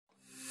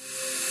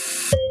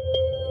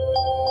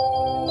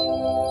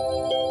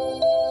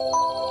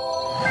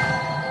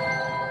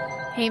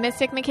Hey,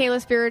 Mystic Michaela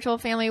spiritual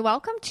family.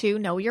 Welcome to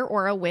Know Your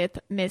Aura with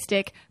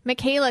Mystic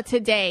Michaela.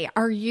 Today,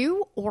 are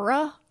you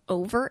aura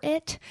over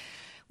it?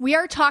 We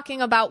are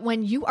talking about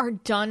when you are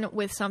done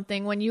with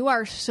something, when you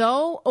are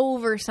so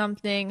over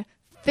something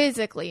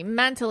physically,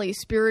 mentally,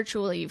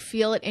 spiritually, you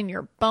feel it in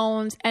your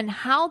bones, and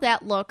how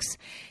that looks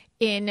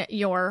in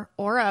your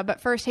aura.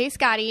 But first, hey,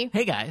 Scotty.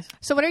 Hey, guys.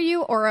 So what are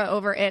you aura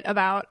over it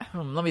about?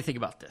 Let me think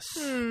about this.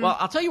 Well,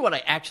 I'll tell you what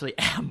I actually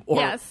am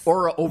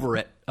aura over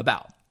it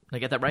about. Did I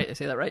get that right? Did I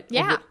say that right?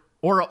 Yeah.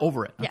 Aura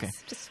over it. Okay.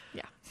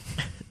 Yes.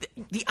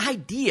 The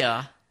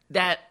idea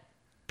that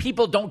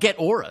people don't get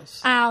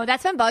auras. Oh,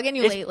 that's been bugging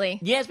you lately.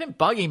 Yeah, it's been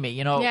bugging me,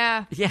 you know.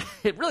 Yeah. Yeah,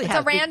 it really has.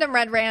 It's a random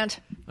red rant.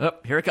 Oh,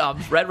 here it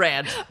comes. Red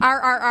rant.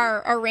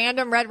 A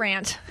random red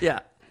rant.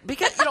 Yeah.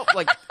 Because,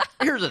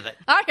 here's the thing.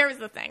 Oh, here's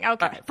the thing.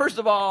 Okay. All right, first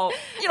of all,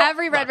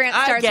 every red rant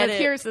starts with,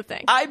 here's the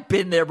thing. I've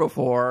been there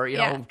before,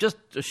 just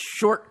a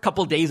short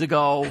couple days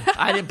ago.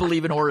 I didn't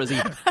believe in auras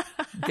either.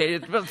 Okay,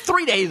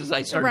 3 days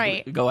I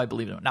started ago, I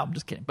believe in it. No, I'm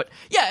just kidding. But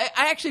yeah,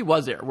 I actually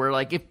was there where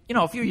if,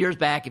 a few years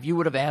back, if you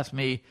would have asked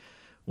me,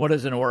 what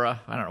is an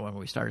aura? I don't know when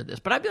we started this,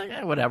 but I'd be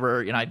like,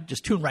 whatever. I'd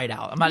just tune right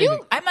out. I'm not even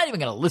going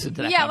to listen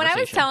to that conversation. When I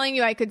was telling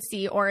you I could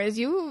see auras,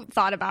 you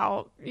thought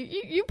about,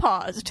 you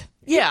paused.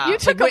 Yeah. You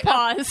took a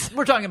pause.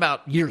 We're talking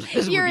about years.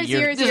 This is years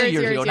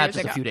ago, not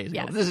just a few days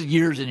ago. Yes. This is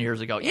years and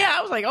years ago. Yeah,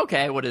 I was like,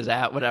 okay, what is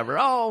that? Whatever.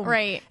 Oh.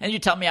 Right. And you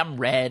tell me I'm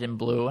red and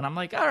blue, and I'm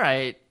like, all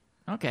right.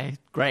 Okay,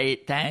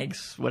 great,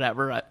 thanks,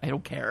 whatever. I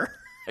don't care.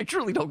 I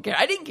truly don't care.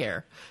 I didn't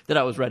care that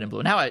I was red and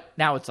blue.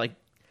 Now it's like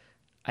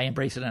I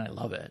embrace it and I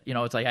love it.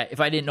 It's like if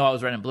I didn't know I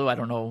was red and blue, I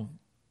don't know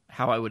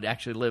how I would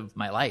actually live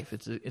my life.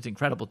 It's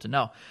incredible to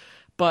know.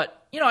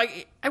 But,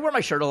 I wear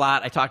my shirt a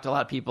lot. I talk to a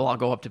lot of people. I'll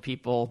go up to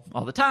people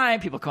all the time.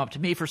 People come up to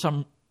me for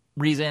some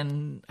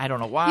reason. I don't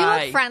know why.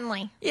 You look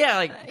friendly.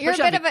 Yeah,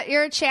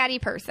 you're a chatty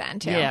person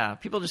too. Yeah,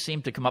 people just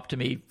seem to come up to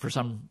me for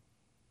some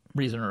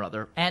reason or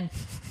other. And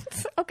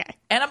okay.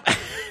 And I'm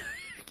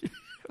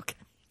okay.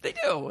 They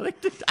do.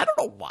 I don't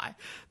know why.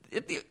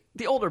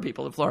 The older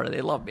people in Florida,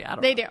 they love me. I don't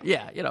know. They do.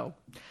 Yeah,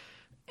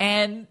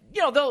 And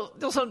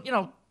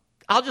they'll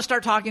I'll just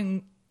start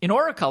talking in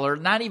aura color,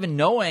 not even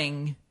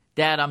knowing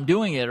that I'm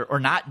doing it or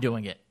not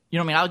doing it.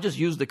 I'll just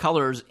use the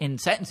colors in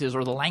sentences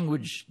or the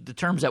language, the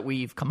terms that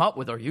we've come up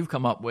with or you've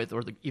come up with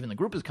or even the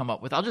group has come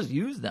up with. I'll just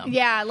use them.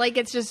 Yeah,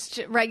 it's just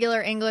regular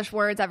English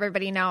words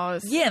everybody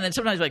knows. Yeah, and then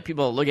sometimes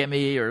people look at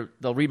me or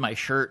they'll read my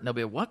shirt and they'll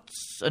be,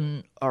 what's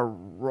an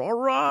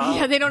aurora?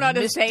 Yeah, they don't know how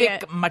to say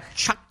it.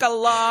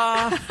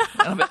 Machakala.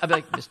 And I'll be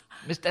like,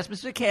 that's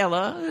Miss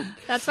Michaela.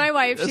 That's my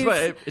wife.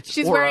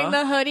 She's wearing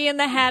the hoodie and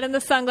the hat and the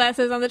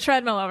sunglasses on the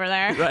treadmill over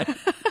there. Right.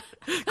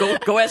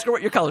 Go ask her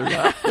what your colors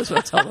are. That's what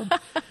I tell them.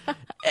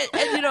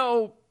 And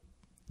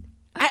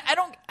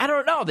I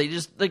don't know. They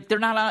just they're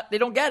not. They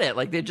don't get it.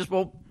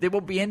 They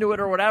won't be into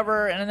it or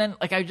whatever. And then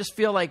I just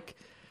feel like,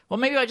 well,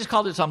 maybe I just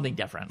called it something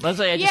different. Let's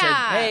say I just said,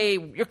 hey,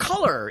 your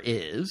color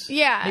is.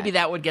 Yeah. Maybe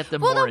that would get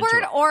them more into it. Well, the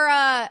word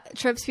aura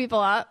trips people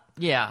up.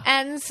 Yeah.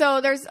 And so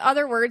there's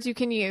other words you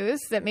can use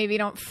that maybe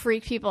don't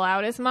freak people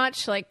out as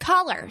much, like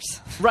colors.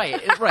 Right.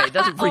 It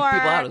doesn't freak people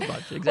out as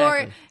much. Exactly.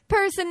 Or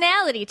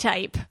personality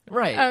type.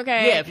 Right.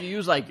 Okay. Yeah, if you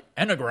use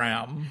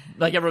enneagram,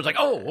 everyone's like,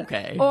 oh,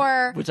 okay.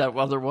 Or what's that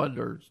other one?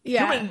 Or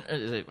human,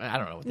 I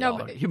don't know what they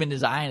all are. Human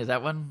design, is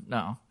that one?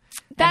 No.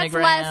 That's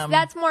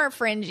that's more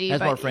fringy.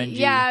 That's more fringy.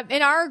 Yeah,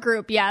 in our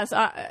group, yes.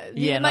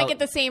 You might get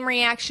the same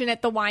reaction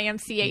at the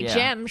YMCA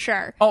gym,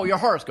 sure. Oh, your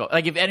horoscope.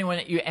 If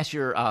anyone, you ask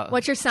your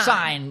what's your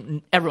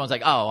sign? Everyone's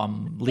like, oh,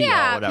 I'm Leo,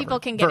 yeah, whatever. People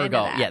can get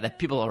Virgo. into that. Yeah,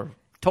 people are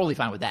totally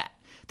fine with that.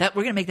 We're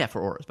going to make that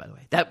for auras, by the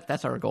way.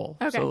 That's our goal.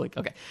 Okay. So,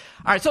 okay.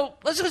 All right, so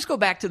let's just go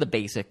back to the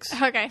basics.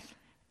 Okay.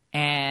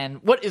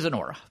 And what is an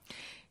aura?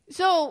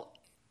 So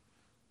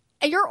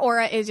your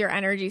aura is your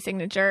energy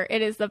signature.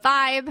 It is the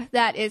vibe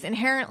that is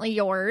inherently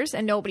yours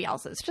and nobody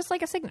else's, just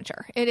like a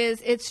signature.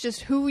 It's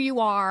just who you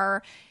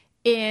are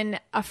in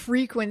a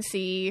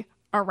frequency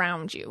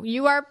around you.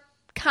 You are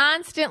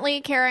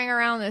constantly carrying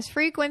around this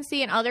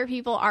frequency and other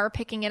people are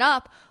picking it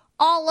up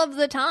all of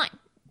the time,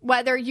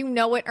 whether you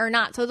know it or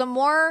not. So the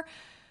more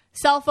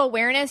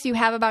self-awareness you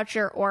have about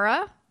your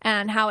aura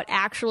and how it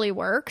actually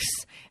works,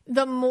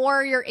 the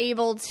more you're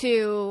able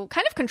to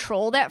kind of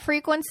control that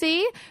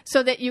frequency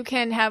so that you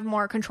can have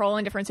more control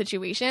in different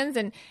situations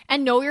and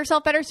know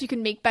yourself better so you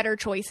can make better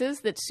choices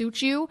that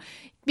suit you,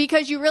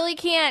 because you really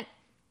can't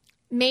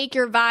make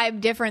your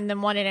vibe different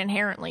than what it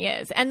inherently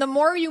is. And the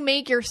more you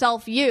make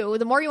yourself you,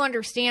 the more you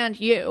understand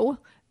you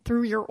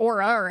through your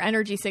aura or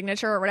energy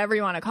signature or whatever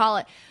you want to call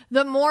it,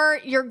 the more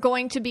you're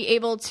going to be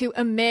able to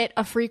emit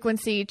a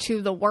frequency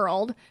to the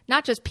world,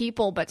 not just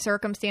people, but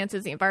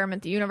circumstances, the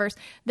environment, the universe,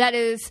 that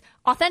is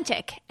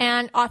authentic.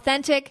 And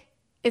authentic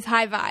is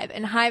high vibe,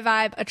 and high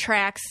vibe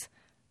attracts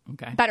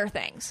better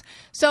things.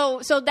 So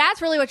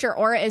that's really what your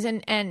aura is.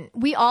 And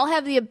we all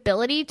have the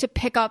ability to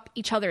pick up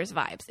each other's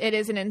vibes. It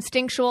is an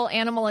instinctual,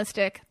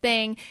 animalistic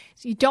thing.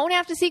 So you don't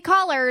have to see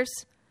colors.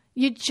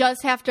 You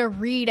just have to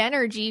read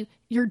energy.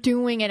 You're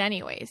doing it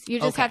anyways. You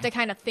just have to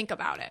kind of think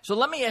about it. So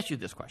let me ask you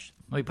this question.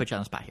 Let me put you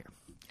on the spot here.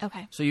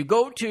 Okay. So you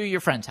go to your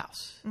friend's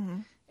house,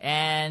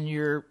 and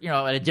you're,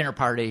 at a dinner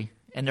party,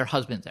 and their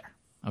husband's there.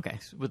 Okay,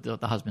 so with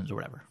the husbands or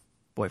whatever,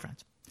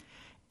 boyfriends.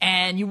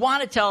 And you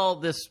want to tell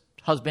this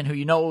husband, who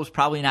you know is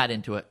probably not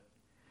into it,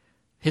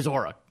 his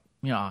aura.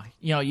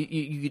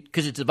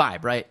 Because it's a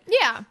vibe, right?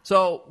 Yeah.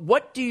 So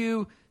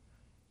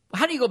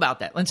how do you go about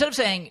that? Instead of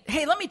saying,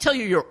 hey, let me tell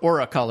you your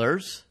aura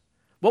colors,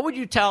 what would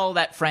you tell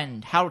that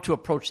friend how to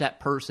approach that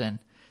person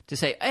to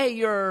say, hey,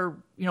 you're,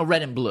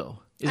 red and blue?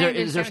 Is there? What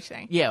you're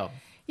saying. Yeah.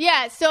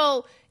 Yeah,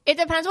 so it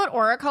depends what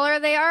aura color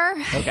they are.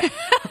 Okay.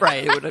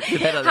 Right. It would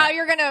depend on how that.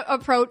 you're going to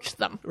approach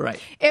them. Right.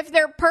 If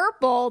they're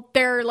purple,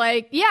 they're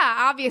like, yeah,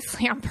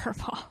 obviously I'm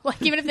purple.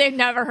 Like, even if they've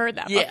never heard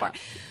that before.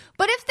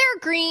 But if they're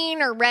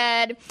green or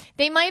red,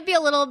 they might be a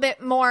little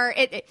bit more,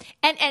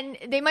 and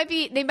they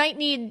might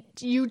need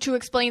you to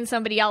explain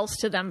somebody else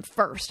to them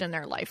first in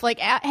their life. Like,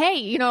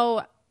 hey,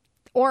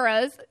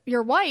 auras,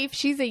 your wife,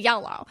 she's a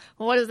yellow.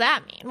 Well, what does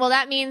that mean? Well,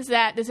 that means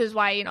that this is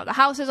why, the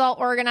house is all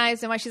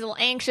organized and why she's a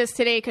little anxious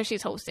today because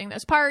she's hosting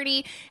this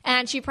party.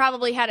 And she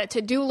probably had a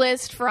to-do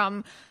list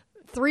from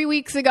 3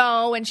 weeks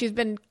ago and she's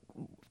been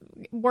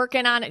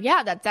working on it.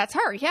 Yeah, that's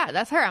her. Yeah,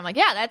 that's her. I'm like,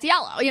 yeah, that's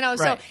yellow, Right.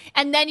 so,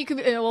 and then you could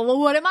be, well,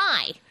 what am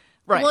I?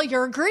 Right. Well,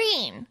 you're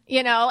green,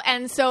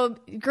 and so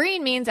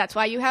green means that's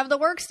why you have the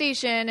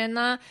workstation in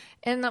the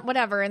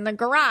whatever, in the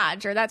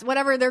garage, or that's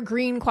whatever their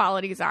green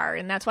qualities are.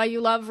 And that's why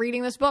you love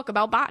reading this book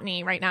about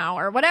botany right now,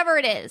 or whatever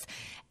it is.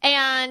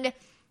 And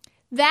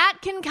that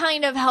can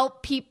kind of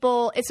help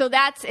people. So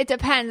it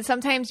depends.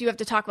 Sometimes you have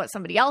to talk about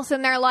somebody else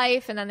in their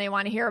life and then they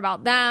want to hear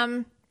about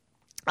them.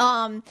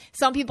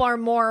 Some people are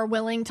more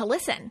willing to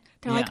listen.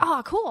 They're like,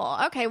 oh, cool.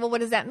 Okay. Well,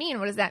 what does that mean?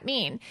 What does that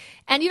mean?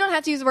 And you don't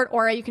have to use the word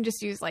aura. You can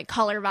just use like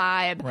color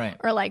vibe, right,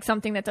 or like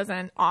something that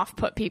doesn't off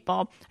put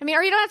people. I mean,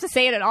 or you don't have to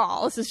say it at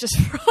all. This is just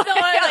for No,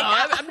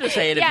 I know. I'm just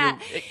saying.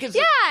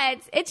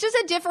 It's just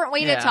a different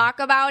way to talk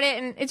about it.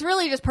 And it's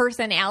really just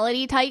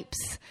personality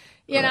types.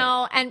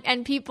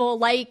 And people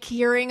like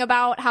hearing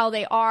about how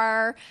they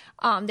are.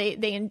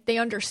 They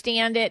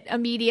understand it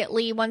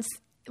immediately once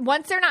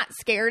they're not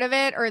scared of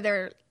it, or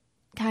they're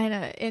kind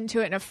of into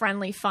it in a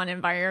friendly, fun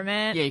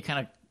environment. Yeah, you kind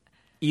of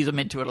ease them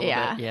into it a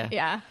little bit.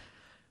 Yeah.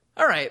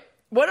 All right.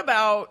 What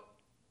about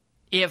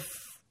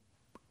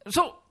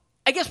so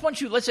I guess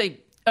once let's say,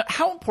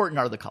 how important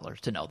are the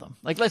colors to know them?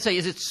 Like, let's say,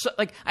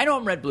 I know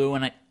I'm red, blue,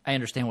 and I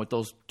understand what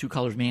those two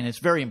colors mean. It's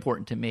very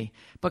important to me.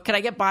 But can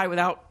I get by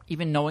without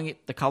even knowing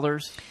the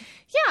colors?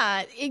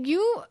 Yeah.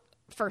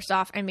 First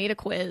off, I made a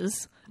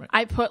quiz. Right.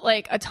 I put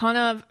like a ton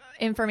of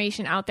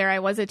information out there. I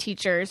was a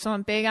teacher, so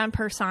I'm big on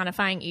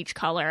personifying each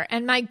color.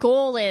 And my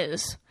goal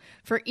is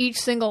for each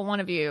single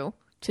one of you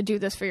to do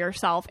this for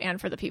yourself and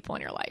for the people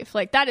in your life.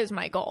 Like, that is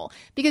my goal.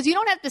 Because you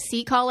don't have to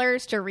see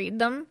colors to read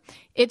them.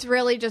 It's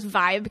really just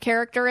vibe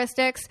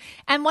characteristics.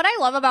 And what I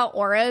love about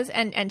auras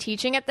and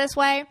teaching it this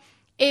way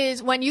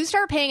is when you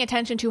start paying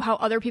attention to how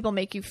other people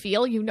make you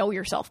feel, you know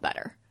yourself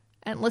better.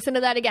 And listen to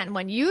that again.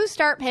 When you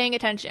start paying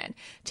attention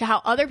to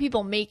how other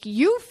people make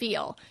you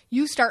feel,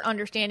 you start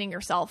understanding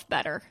yourself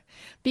better.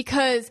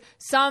 Because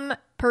some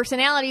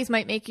personalities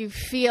might make you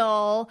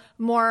feel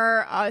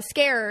more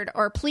scared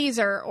or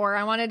pleaser, or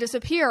I want to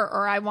disappear,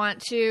 or I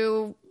want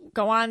to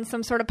go on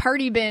some sort of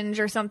party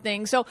binge or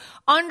something. So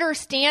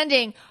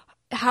understanding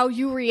how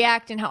you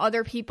react and how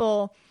other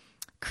people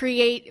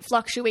create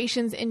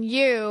fluctuations in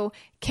you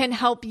can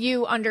help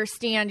you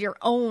understand your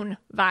own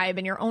vibe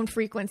and your own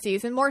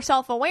frequencies, and more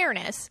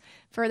self-awareness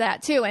for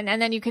that too. And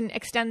then you can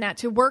extend that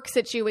to work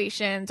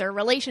situations or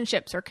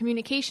relationships or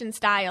communication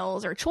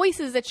styles or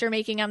choices that you're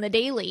making on the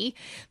daily.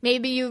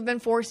 Maybe you've been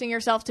forcing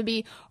yourself to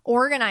be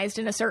organized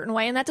in a certain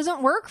way and that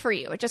doesn't work for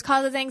you. It just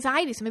causes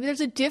anxiety. So maybe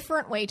there's a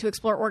different way to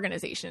explore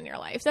organization in your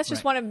life. That's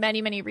just one of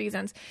many, many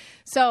reasons.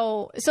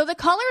 So the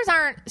colors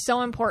aren't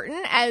so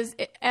important as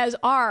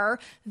are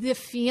the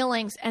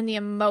feelings and the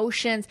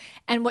emotions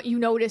and what you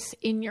notice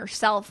in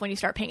yourself when you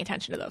start paying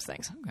attention to those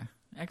things. Okay.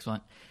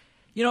 Excellent.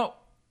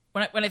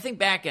 When I think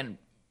back, and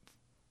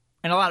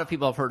a lot of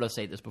people have heard us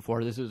say this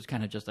before, this is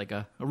kind of just like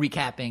a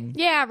recapping.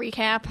 Yeah,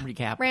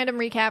 recap. Random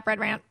recap, red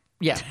rant.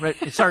 Yeah,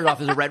 it started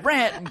off as a red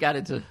rant and got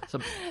into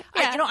some.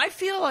 Yeah. I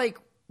feel like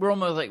we're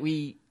almost like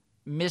we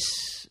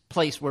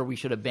misplaced where we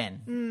should have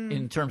been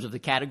in terms of the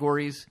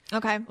categories.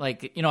 Okay.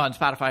 Like, on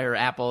Spotify or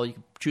Apple, you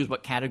can choose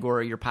what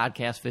category your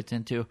podcast fits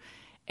into.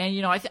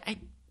 And, I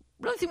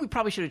really think we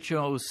probably should have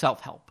chose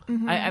self-help.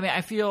 Mm-hmm. I mean, I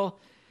feel,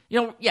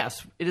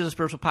 yes, it is a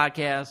spiritual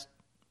podcast.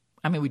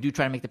 I mean, we do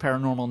try to make the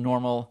paranormal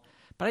normal,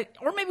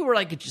 or maybe we're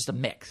like, it's just a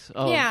mix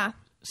of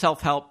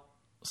self-help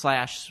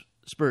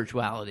 /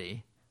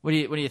 spirituality. What do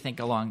you think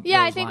along those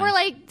I think lines?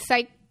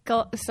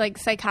 We're like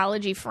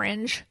psychology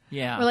fringe.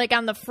 Yeah. We're like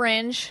on the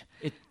fringe.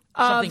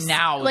 Something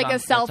now. Like a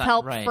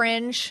self-help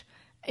fringe.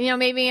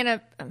 Maybe in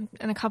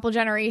a couple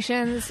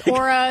generations,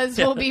 auras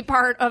will be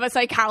part of a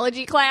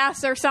psychology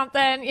class or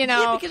something,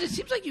 Yeah, because it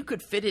seems like you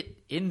could fit it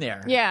in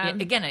there. Yeah.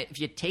 Again, if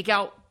you take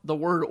out the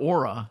word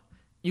aura,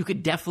 you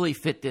could definitely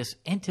fit this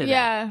into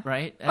that,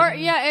 right?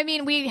 I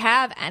mean, we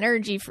have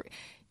energy.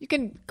 you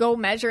can go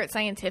measure it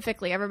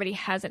scientifically. Everybody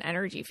has an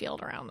energy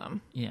field around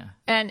them. Yeah.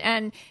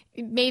 And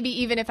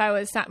maybe even if I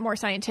was more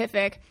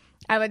scientific,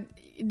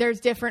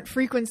 there's different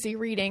frequency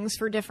readings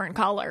for different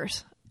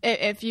colors.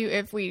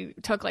 If we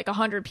took like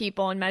 100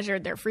 people and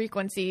measured their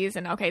frequencies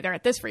and okay, they're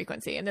at this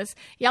frequency and this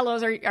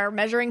yellows are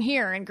measuring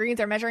here and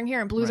greens are measuring here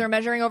and blues are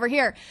measuring over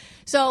here.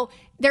 So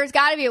there's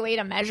got to be a way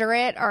to measure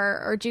it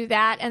or do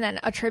that and then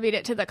attribute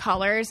it to the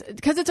colors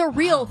because it's a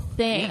real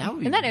thing. Yeah,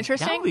 Isn't that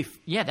interesting?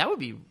 That would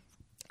be.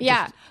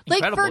 Yeah.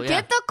 Like yeah.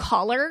 forget the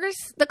colors.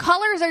 The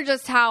colors are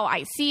just how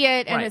I see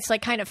it and it's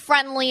like kind of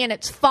friendly and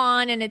it's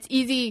fun and it's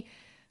easy.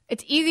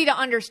 It's easy to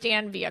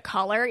understand via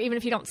color. Even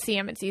if you don't see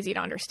them, it's easy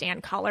to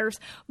understand colors.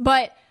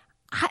 But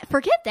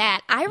forget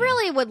that. I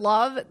really would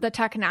love the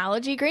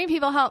technology. Green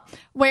people help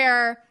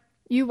where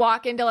you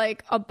walk into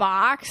like a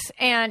box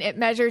and it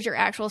measures your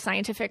actual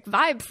scientific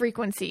vibe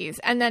frequencies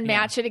and then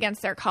match it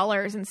against their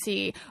colors and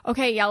see,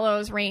 okay,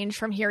 yellows range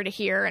from here to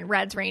here and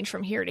reds range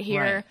from here to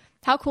here. Right.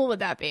 How cool would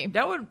that be?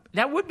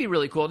 That would be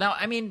really cool. Now,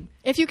 I mean,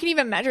 if you can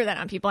even measure that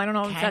on people, I don't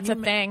know if that's a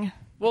thing.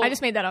 Well, I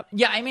just made that up.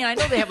 Yeah, I mean, I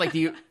know they have like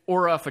the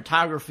Aura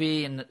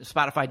photography and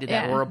Spotify did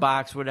that Aura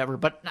box, whatever,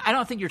 but I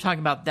don't think you're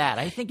talking about that.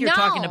 I think you're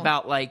talking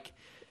about like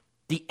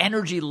the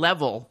energy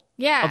level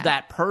of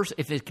that person,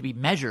 if it could be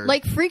measured.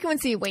 Like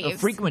frequency waves.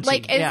 Frequency,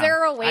 like, is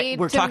there a way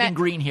we're talking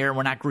green here,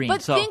 we're not green.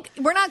 But so.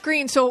 we're not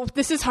green, so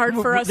this is hard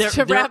for us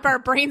to wrap our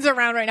brains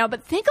around right now.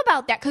 But think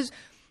about that, because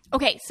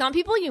okay, some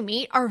people you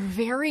meet are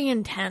very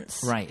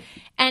intense. Right.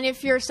 And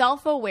if you're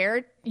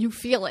self-aware, you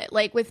feel it.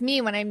 Like with me,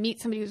 when I meet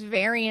somebody who's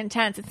very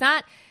intense, it's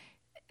not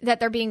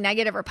that they're being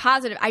negative or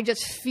positive. I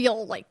just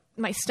feel like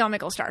my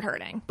stomach will start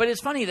hurting. But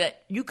it's funny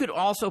that you could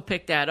also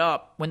pick that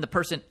up when the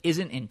person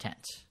isn't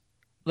intense.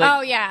 Like,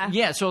 oh, yeah.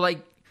 Yeah, so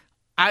like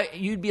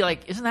you'd be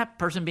like, isn't that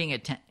person being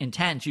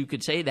intense? You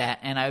could say that,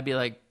 and I would be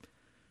like,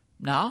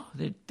 no,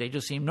 they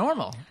just seem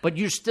normal. But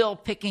you're still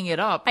picking it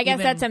up. I guess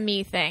that's a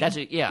me thing.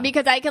 Yeah.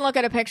 Because I can look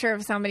at a picture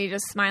of somebody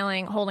just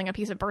smiling, holding a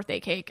piece of birthday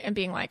cake, and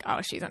being like,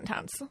 oh, she's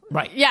intense.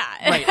 Right. Yeah.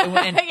 Right.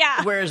 And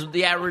whereas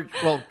the average,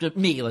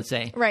 me, let's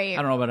say. Right.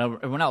 I don't know about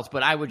everyone else,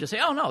 but I would just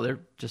say, oh, no, they're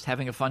just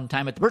having a fun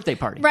time at the birthday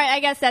party. Right. I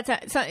guess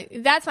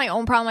that's my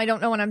own problem. I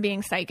don't know when I'm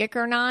being psychic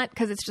or not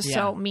because it's just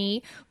so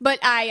me. But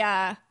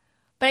I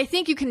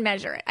think you can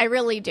measure it. I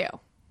really do.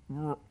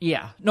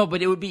 Yeah. No,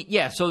 but it would be,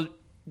 so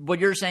what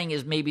you're saying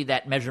is maybe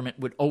that measurement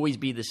would always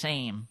be the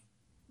same,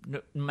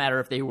 no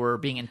matter if they were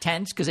being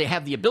intense, because they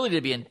have the ability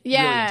to be really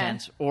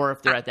intense, or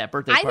if they're at that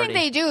birthday party. I think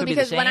they do,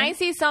 because when I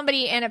see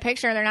somebody in a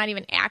picture and they're not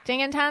even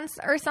acting intense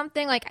or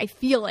something, like I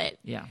feel it.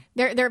 Yeah.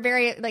 They're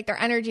very, like their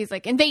energy is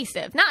like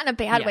invasive, not in a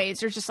bad way. It's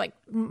just like,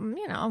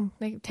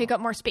 they take up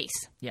more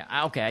space.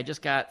 Yeah. Okay. I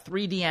just got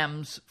 3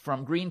 DMs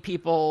from green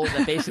people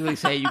that basically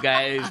say you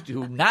guys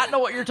do not know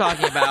what you're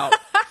talking about.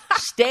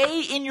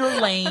 Stay in your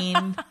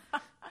lane.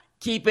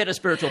 Keep it a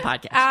spiritual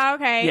podcast.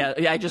 Okay.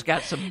 Yeah, I just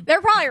got some.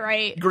 They're probably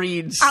right.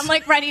 Greens. I'm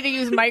like ready to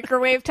use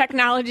microwave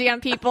technology on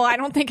people. I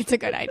don't think it's a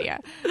good idea.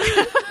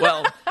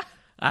 Well,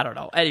 I don't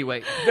know.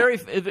 Anyway,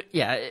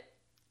 it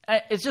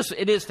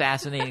is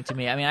fascinating to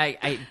me. I mean,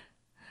 I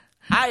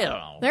don't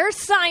know. There's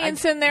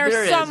science in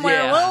there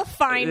somewhere. We'll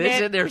find it.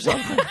 It's in there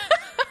somewhere.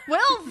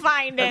 We'll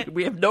find it.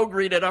 We have no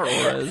green in our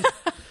auras.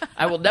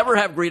 I will never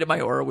have green in my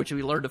aura, which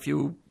we learned a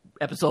few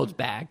episodes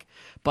back.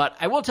 But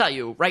I will tell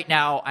you, right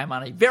now, I'm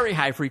on a very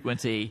high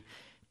frequency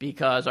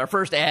because our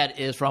first ad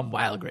is from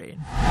Wild Green.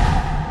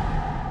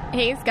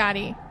 Hey,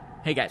 Scotty.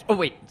 Hey, guys. Oh,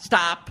 wait.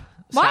 Stop.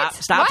 What?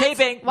 Stop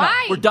taping.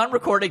 Why? No, we're done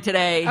recording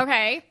today.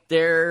 Okay.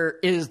 There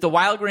is the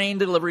Wild Green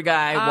delivery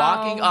guy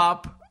walking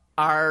up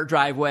our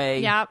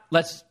driveway. Yep.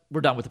 We're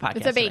done with the podcast.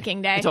 It's a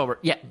baking day. It's over.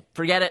 Yeah.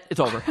 Forget it. It's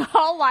over.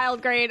 All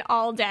Wild Green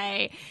all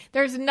day.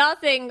 There's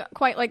nothing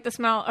quite like the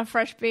smell of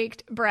fresh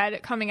baked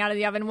bread coming out of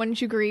the oven.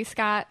 Wouldn't you agree,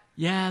 Scott?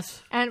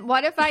 Yes. And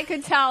what if I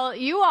could tell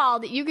you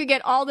all that you could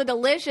get all the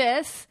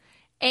delicious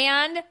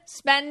and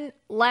spend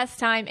less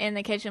time in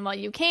the kitchen while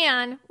you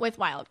can with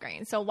Wild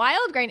Grain. So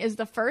Wild Grain is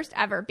the first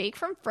ever Bake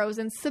from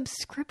Frozen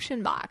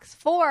subscription box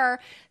for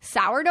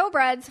sourdough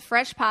breads,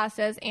 fresh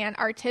pastas, and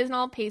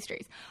artisanal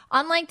pastries.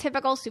 Unlike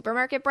typical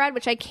supermarket bread,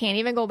 which I can't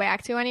even go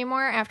back to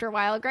anymore after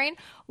Wild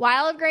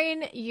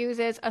Grain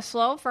uses a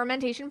slow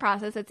fermentation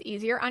process that's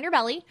easier on your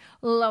belly,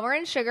 lower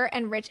in sugar,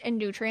 and rich in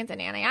nutrients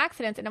and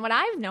antioxidants. And what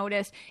I've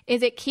noticed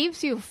is it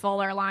keeps you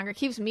fuller longer,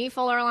 keeps me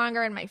fuller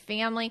longer and my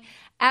family.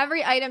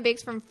 Every item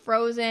bakes from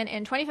frozen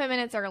in 25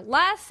 minutes or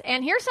less.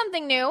 And here's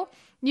something new.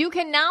 You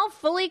can now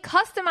fully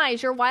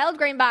customize your Wild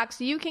Grain box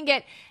so you can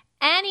get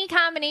any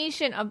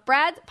combination of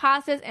breads,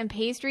 pastas, and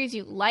pastries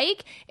you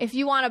like. If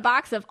you want a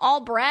box of all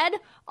bread,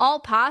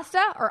 all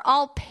pasta, or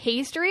all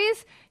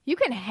pastries, you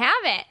can have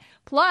it.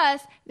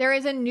 Plus, there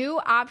is a new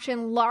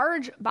option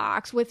large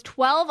box with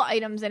 12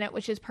 items in it,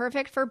 which is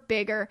perfect for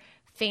bigger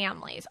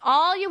families.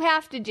 All you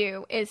have to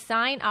do is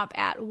sign up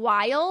at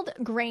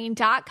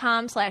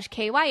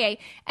wildgrain.com/KYA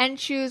and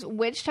choose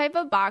which type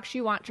of box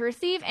you want to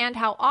receive and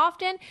how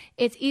often.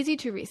 It's easy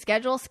to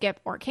reschedule, skip,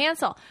 or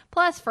cancel.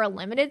 Plus, for a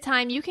limited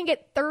time, you can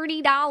get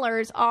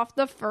 $30 off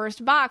the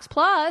first box,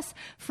 plus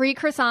free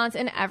croissants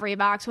in every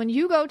box when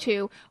you go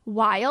to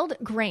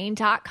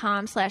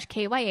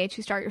wildgrain.com/KYA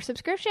to start your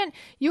subscription.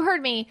 You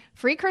heard me.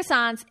 Free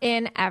croissants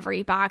in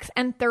every box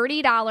and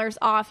 $30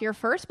 off your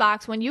first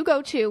box when you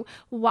go to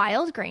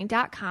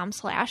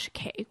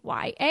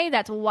wildgrain.com/KYA.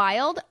 That's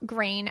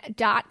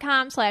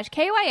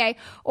wildgrain.com/KYA,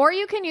 or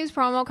you can use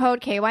promo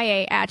code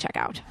KYA at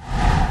checkout.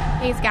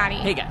 Hey, Scotty.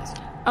 Hey, guys.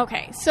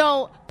 Okay,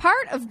 so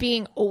part of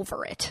being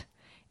over it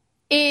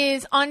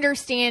is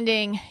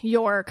understanding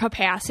your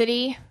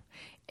capacity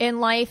in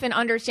life and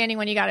understanding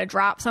when you got to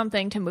drop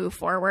something to move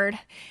forward.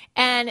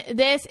 And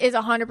this is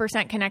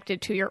 100%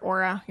 connected to your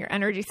aura, your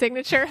energy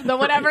signature, the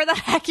whatever the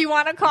heck you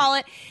want to call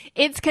it.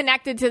 It's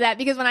connected to that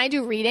because when I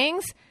do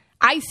readings,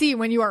 I see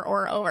when you are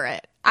aura over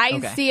it. I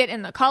see it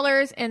in the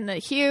colors, in the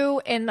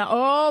hue, in the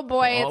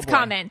it's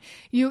coming.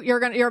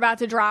 You're about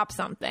to drop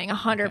something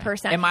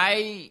 100%. Am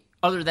I,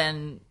 other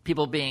than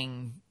people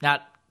being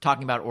not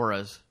talking about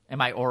auras, am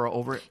I aura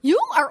over it? You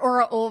are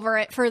aura over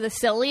it for the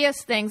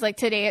silliest things, like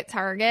today at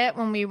Target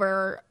when we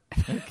were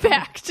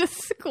back to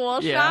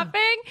school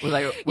shopping. Was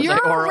I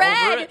You're aura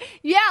red. over it?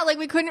 Yeah, like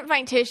we couldn't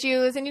find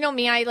tissues, and you know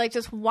me, I like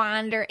just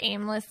wander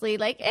aimlessly,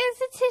 like, is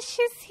the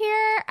tissues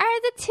here?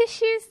 Are the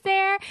tissues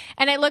there?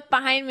 And I look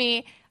behind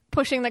me,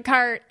 pushing the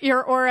cart.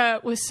 Your aura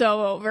was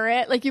so over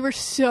it. Like you were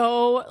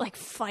so like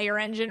fire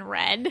engine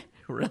red.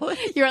 Really?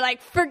 You were like,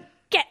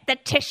 forget the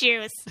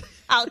tissues.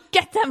 I'll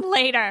get them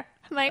later.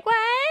 I'm like,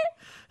 what?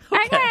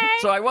 Okay.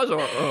 So I was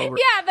over it.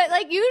 Yeah, but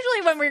like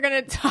usually when we're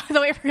gonna talk,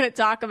 the way we're gonna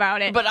talk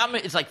about it, But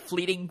it's like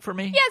fleeting for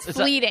me? yeah, it's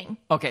fleeting.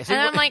 Okay. So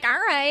And I'm like, all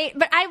right.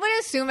 But I would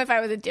assume if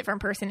I was a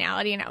different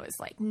personality and I was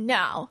like,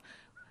 no,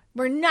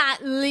 we're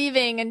not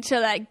leaving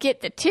until I get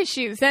the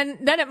tissues, then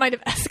it might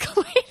have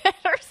escalated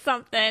or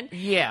something.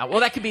 yeah. Well,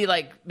 that could be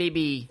like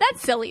maybe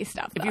That's silly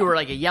stuff. if though. you were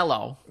like a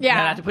yellow.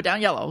 Yeah. Not to put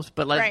down yellows,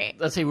 but Right.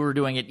 let's say we were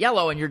doing it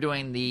yellow and you're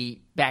doing the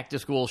back to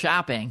school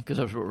shopping because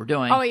that's what we're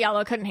doing. Oh, a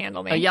yellow couldn't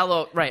handle me. A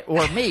yellow, right,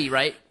 or me,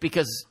 right?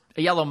 Because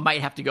a yellow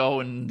might have to go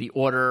in the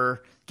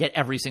order, get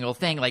every single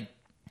thing. Like,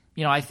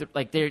 you know,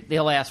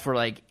 they'll ask for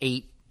like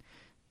 8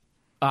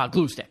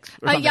 glue sticks.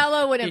 Or A something.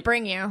 yellow wouldn't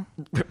bring you.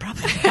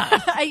 Probably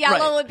not. A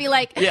yellow Right. would be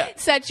like, Yeah.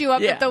 set you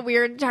up Yeah. at the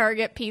weird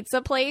Target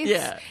pizza place.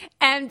 Yeah.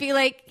 And be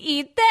like,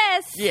 eat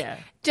this. Yeah.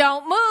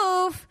 Don't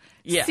move.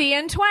 Yeah. See you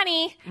in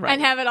 20. Right.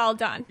 And have it all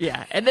done.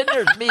 Yeah, and then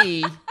there's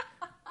me,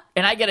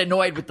 and I get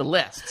annoyed with the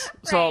lists.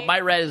 So Right. my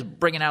red is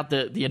bringing out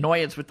the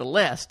annoyance with the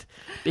list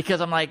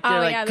because I'm like, the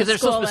because they're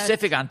so school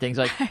specific on things.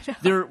 Like,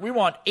 we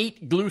want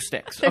 8 glue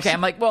sticks. Okay,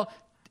 I'm like, well,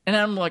 and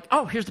then I'm like,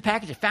 oh, here's the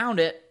package. I found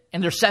it,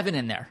 and there's 7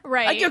 in there.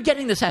 Right. Like, you're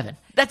getting the 7.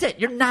 That's it.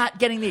 You're not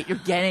getting the 8. You're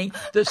getting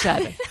the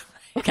 7.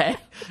 Okay,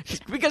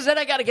 because then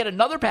I got to get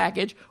another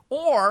package,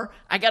 or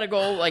I got to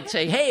go like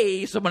say,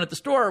 "Hey, someone at the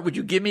store, would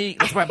you give me?"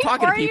 That's why I'm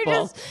talking to Or you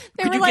people.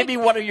 they Could were you like give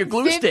me one of your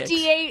glue sticks?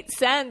 58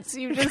 cents.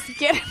 You just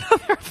get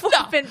another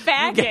flipping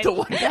package. You get the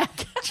one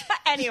package.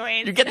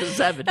 Anyways. You get the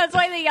 7. That's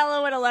why the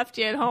yellow would have left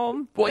you at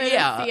home. Well, They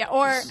yeah. didn't see it.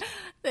 Or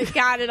they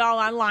got it all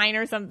online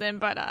or something.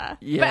 But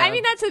But I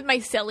mean, that's my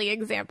silly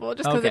example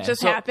just because it Okay,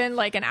 just so- happened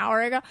like an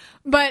hour ago.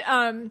 But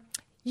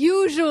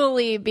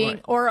usually being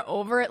Right. aura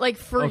over it, like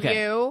for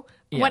Okay. you,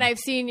 Yeah. when I've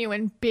seen you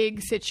in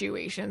big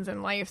situations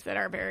in life that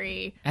are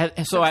very So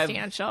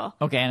substantial.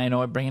 Okay, and I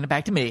know I'm bringing it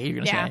back to me. You're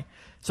going to Yeah. say.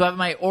 So I have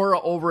my aura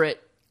over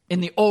it in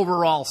the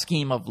overall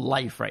scheme of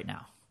life right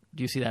now.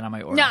 Do you see that on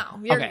my aura? No,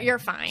 you're- Okay. you're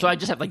fine. So I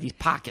just have like these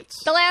pockets.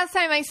 The last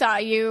time I saw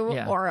you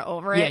Yeah. aura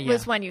over Yeah, it yeah.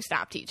 was when you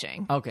stopped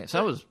teaching. Okay, so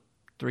that was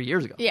 3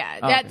 years ago. Yeah,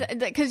 Okay.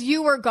 that's because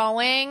you were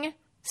going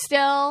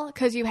still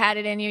because you had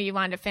it in you. You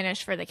wanted to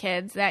finish for the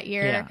kids that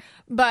year, Yeah.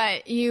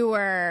 but you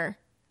were.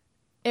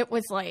 It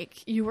was like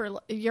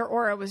your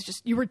aura was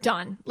just, you were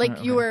done.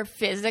 Like you were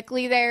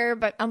physically there,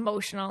 but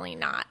emotionally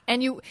not.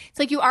 And it's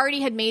like you already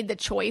had made the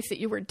choice that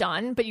you were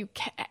done, but you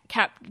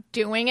kept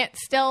doing it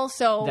still.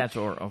 So That's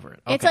aura over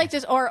it. it's Okay. like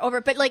just aura over,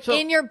 but like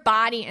in your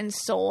body and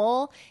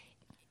soul,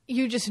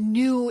 you just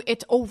knew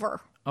it's over.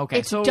 Okay,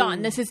 It's so-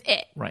 done. This is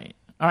it. Right.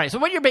 All right. So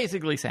what you're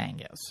basically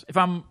saying is, if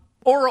I'm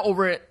aura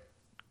over it,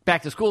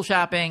 back to school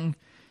shopping,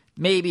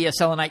 maybe a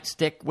selenite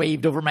stick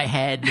waved over my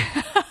head,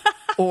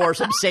 or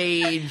some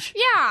sage,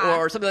 Yeah.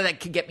 or something that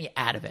could get me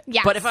out of it.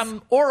 Yes. But if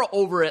I'm aura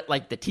over it,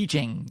 like the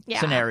teaching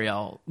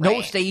scenario, no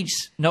Right. stage,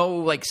 no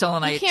like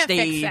selenite You can't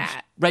fix stage,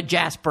 that. red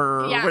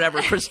jasper, Yeah. or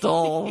whatever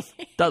crystal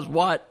does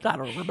what. I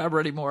don't remember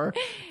anymore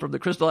from the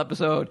crystal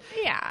episode.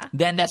 Yeah.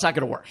 Then that's not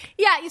going to work.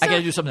 Yeah. I got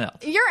to do something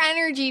else. Your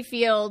energy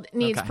field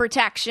needs Okay.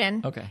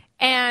 protection. Okay.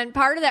 And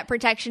part of that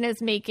protection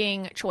is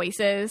making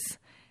choices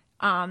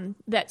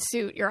that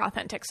suit your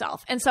authentic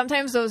self. And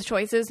sometimes those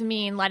choices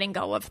mean letting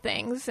go of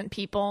things and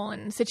people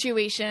and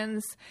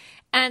situations.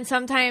 And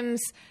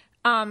sometimes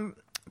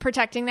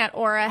protecting that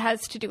aura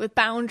has to do with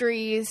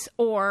boundaries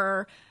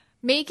or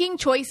making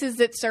choices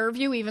that serve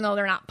you, even though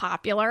they're not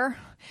popular.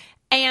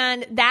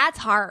 And that's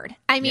hard.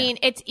 I mean,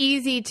 it's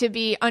easy to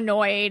be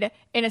annoyed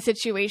in a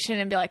situation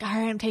and be like, all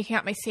right, I'm taking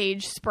out my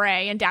sage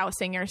spray and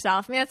dousing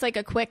yourself. I mean, that's like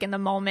a quick in the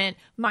moment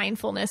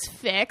mindfulness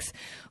fix.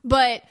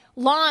 But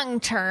long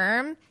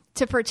term,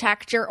 to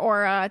protect your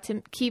aura,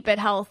 to keep it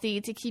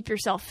healthy, to keep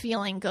yourself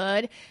feeling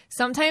good,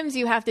 sometimes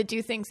you have to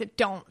do things that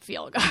don't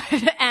feel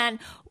good. And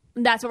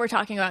that's what we're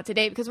talking about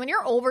today. Because when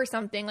you're over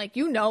something, like,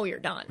 you know you're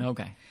done.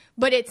 Okay.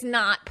 But it's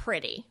not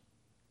pretty.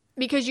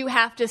 Because you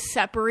have to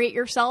separate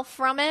yourself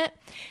from it.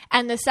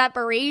 And the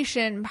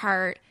separation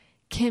part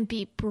can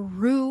be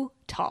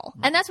brutal.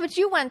 And that's what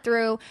you went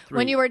through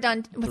when you were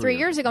done 3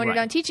 years ago when you were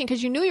done teaching,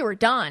 because you knew you were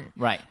done.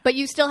 Right. But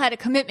you still had a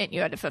commitment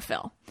you had to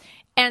fulfill.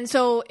 And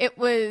so it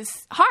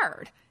was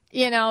hard.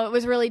 You know, it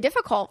was really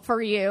difficult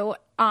for you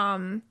for a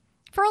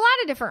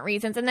lot of different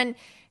reasons. And then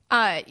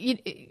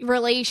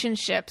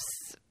relationships,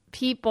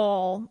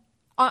 people,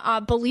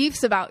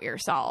 beliefs about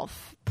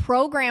yourself,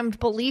 programmed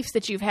beliefs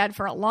that you've had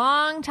for a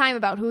long time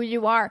about who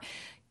you are.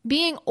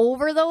 Being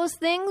over those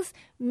things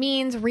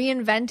means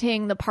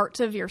reinventing the parts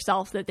of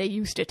yourself that they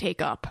used to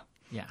take up.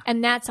 Yeah.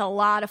 And that's a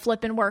lot of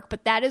flipping work,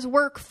 but that is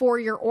work for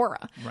your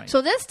aura. Right.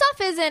 So this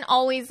stuff isn't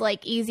always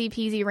like easy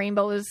peasy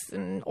rainbows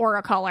and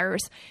aura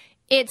colors.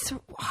 It's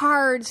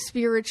hard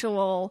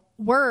spiritual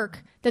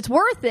work that's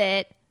worth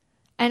it,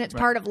 and it's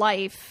part of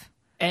life.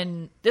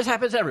 And this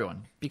happens to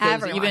everyone,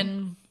 because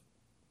even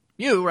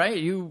you, right?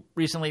 You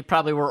recently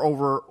probably were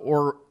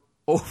over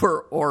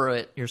aura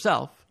it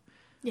yourself.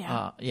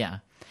 Yeah. Yeah.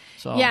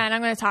 So yeah, and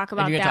I'm going to talk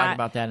about that. You're going to talk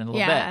about that in a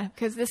little bit. Yeah,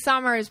 because the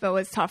summers, but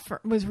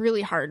was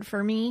really hard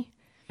for me.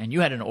 And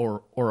you had an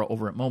aura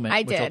over it moment,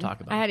 which did. I'll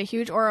talk about. I had a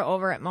huge aura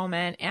over it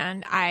moment,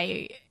 and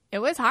it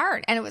was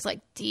hard, and it was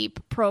like deep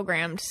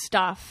programmed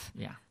stuff.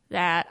 Yeah.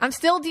 That I'm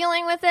still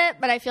dealing with it,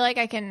 but I feel like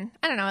I can,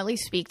 I don't know, at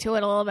least speak to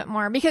it a little bit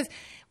more, because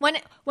when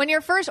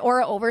you're first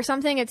aura over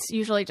something, it's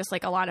usually just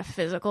like a lot of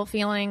physical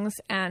feelings,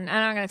 and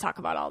I'm not going to talk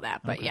about all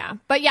that, but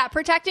yeah,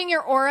 protecting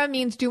your aura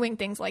means doing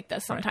things like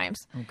this sometimes.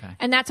 Right. Okay.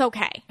 And that's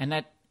okay. And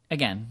that,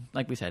 again,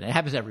 like we said, it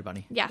happens to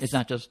everybody. Yes. It's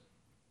not just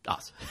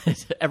us.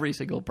 Every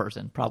single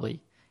person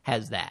probably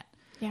has that.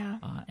 Yeah.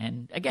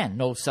 And again,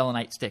 no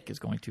selenite stick is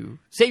going to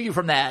save you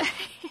from that,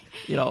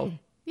 you know.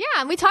 Yeah,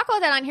 and we talk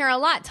about that on here a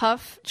lot.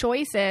 Tough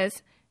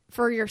choices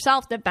for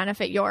yourself that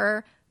benefit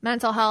your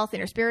mental health and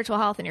your spiritual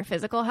health and your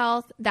physical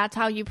health. That's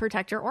how you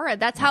protect your aura.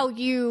 That's how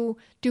you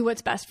do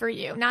what's best for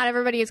you. Not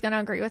everybody is going to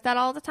agree with that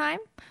all the time,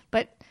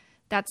 but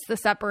that's the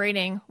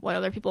separating what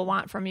other people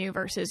want from you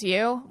versus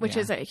you, which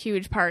is a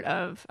huge part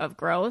of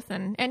growth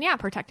and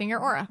protecting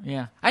your aura.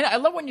 Yeah. I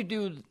love when you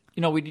do,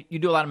 you know, you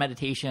do a lot of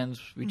meditations.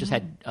 We just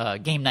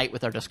had game night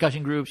with our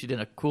discussion groups. You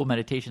did a cool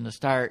meditation to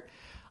start.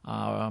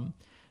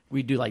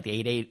 We do like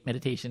the 8-8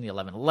 meditation, the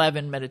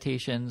 11-11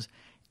 meditations.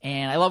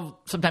 And I love,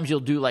 sometimes you'll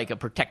do like a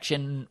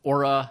protection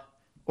aura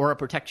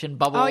protection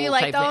bubble. Oh, you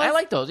like type those? thing. I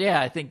like those.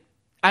 Yeah, I think,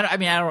 I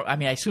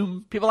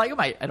assume people like them.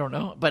 I don't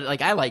know. But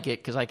like, I like it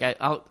because like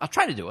I'll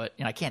try to do it.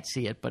 You know, I can't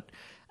see it, but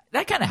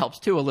that kind of helps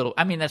too a little.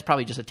 I mean, that's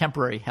probably just a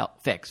temporary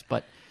fix,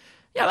 but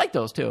yeah, I like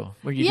those too,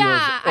 where you do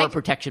those aura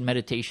protection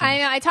meditation.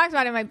 I talked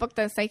about it in my book,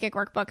 the Psychic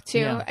Workbook, too.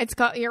 Yeah. It's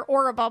called your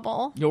aura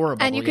bubble. Your aura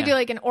bubble, and you could do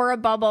like an aura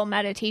bubble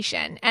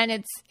meditation. And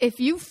it's,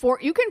 if you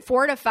can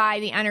fortify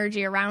the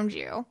energy around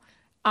you.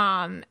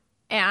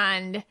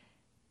 And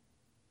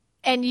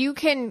you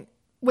can,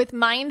 with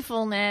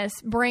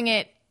mindfulness, bring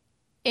it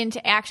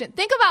into action.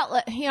 Think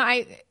about,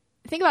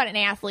 think about an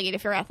athlete.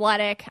 If you're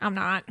athletic, I'm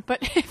not, but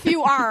if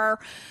you are,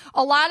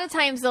 a lot of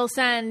times they'll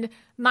send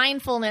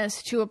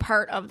mindfulness to a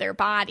part of their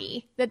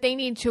body that they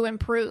need to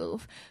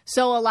improve.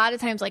 So a lot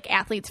of times, like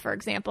athletes, for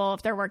example,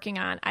 if they're working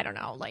on, I don't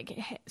know, like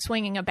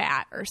swinging a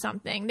bat or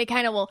something, they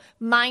kind of will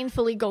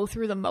mindfully go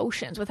through the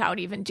motions without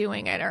even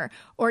doing it.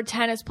 Or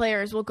tennis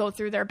players will go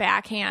through their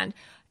backhand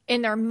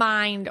in their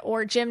mind,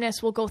 or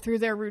gymnasts will go through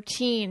their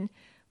routine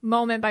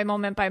moment by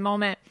moment by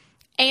moment.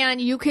 And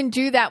you can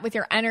do that with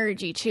your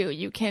energy too.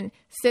 You can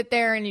sit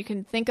there and you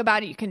can think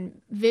about it. You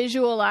can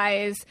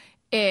visualize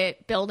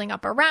it building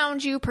up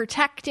around you,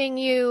 protecting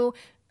you,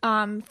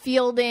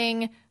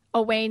 fielding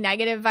away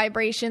negative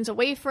vibrations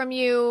away from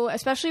you,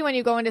 especially when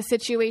you go into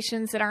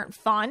situations that aren't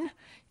fun.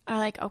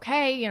 Like,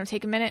 okay,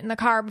 take a minute in the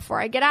car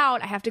before I get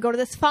out. I have to go to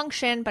this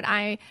function, but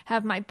I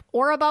have my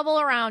aura bubble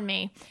around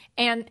me.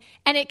 And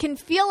it can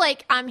feel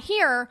like I'm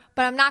here,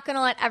 but I'm not going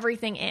to let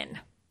everything in.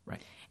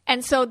 Right.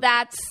 And so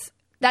that's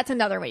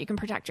another way you can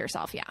protect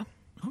yourself. Yeah.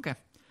 Okay.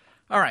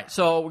 All right.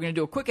 So we're going to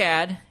do a quick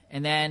ad.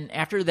 And then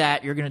after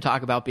that, you're going to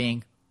talk about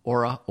being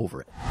aura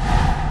over it.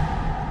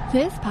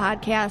 This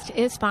podcast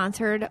is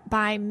sponsored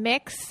by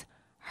Mix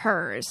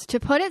Hers. To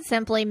put it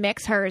simply,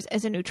 Mix Hers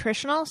is a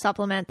nutritional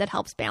supplement that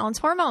helps balance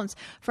hormones.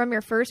 From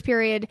your first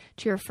period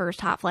to your first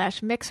hot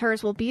flash, Mix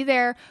Hers will be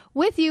there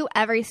with you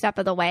every step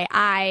of the way.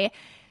 I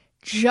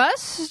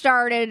just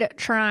started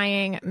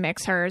trying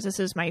Mix Hers. This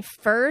is my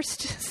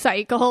first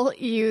cycle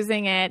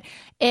using it.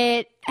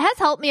 It has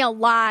helped me a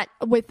lot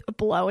with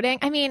bloating.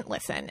 I mean,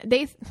 listen,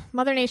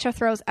 Mother Nature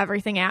throws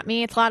everything at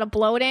me. It's a lot of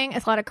bloating,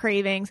 it's a lot of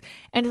cravings,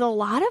 and it's a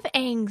lot of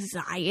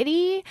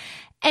anxiety.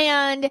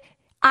 And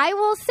I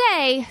will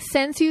say,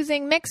 since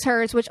using Mix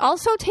Hers, which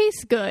also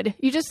tastes good,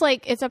 you just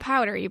it's a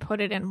powder, you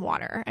put it in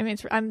water. I mean,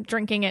 I'm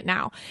drinking it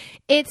now.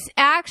 It's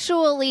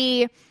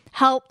actually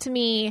helped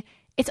me.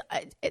 It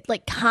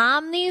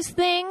calm these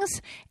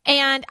things,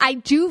 and I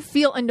do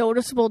feel a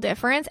noticeable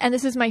difference, and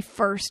this is my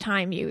first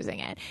time using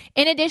it.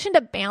 In addition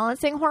to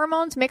balancing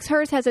hormones, Mix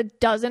Hers has a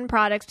dozen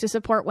products to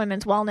support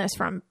women's wellness,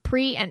 from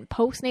pre and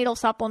postnatal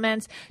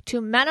supplements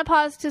to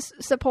menopause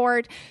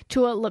support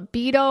to a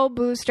libido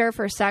booster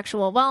for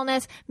sexual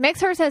wellness. Mix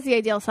Hers has the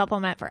ideal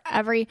supplement for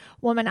every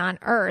woman on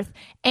earth.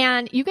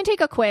 And you can take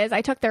a quiz.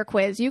 I took their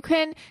quiz. You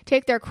can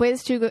take their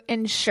quiz to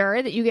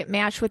ensure that you get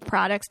matched with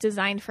products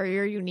designed for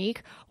your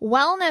unique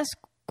wellness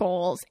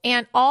goals.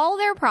 And all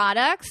their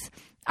products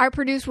are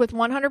produced with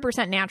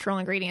 100% natural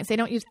ingredients. They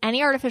don't use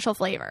any artificial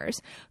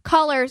flavors,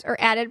 colors,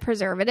 or added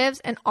preservatives,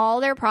 and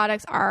all their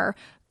products are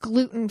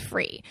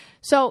gluten-free.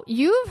 So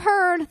you've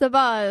heard the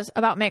buzz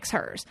about Mix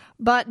Hers,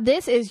 but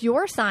this is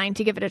your sign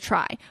to give it a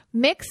try.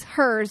 Mix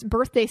Hers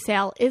birthday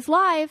sale is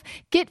live.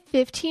 Get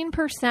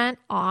 15%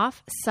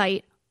 off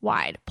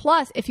site-wide.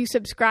 Plus, if you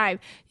subscribe,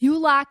 you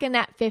lock in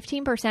that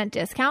 15%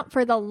 discount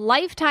for the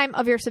lifetime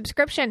of your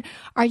subscription.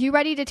 Are you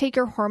ready to take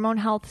your hormone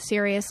health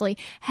seriously?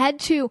 Head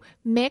to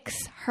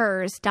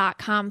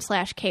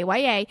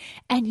mixhers.com/KYA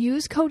and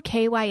use code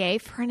KYA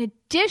for an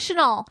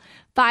additional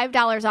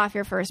 $5 off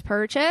your first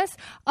purchase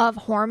of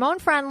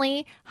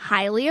hormone-friendly,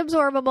 highly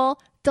absorbable,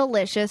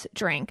 delicious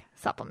drink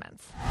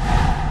supplements.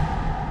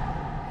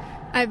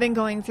 I've been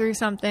going through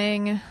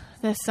something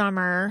this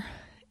summer,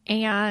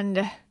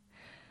 and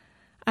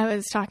I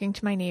was talking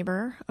to my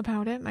neighbor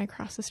about it, my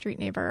across the street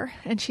neighbor,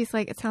 and she's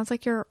like, "It sounds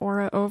like your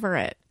aura over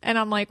it." And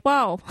I'm like,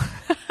 whoa,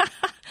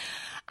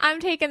 I'm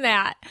taking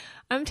that.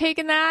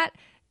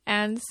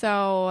 And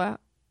so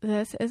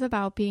this is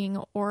about being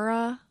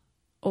aura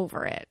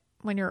over it.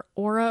 When you're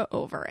aura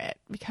over it,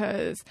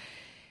 because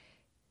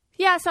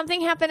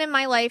something happened in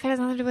my life. It has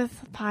nothing to do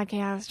with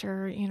podcast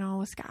or,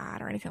 with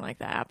Scott or anything like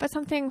that, but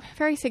something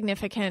very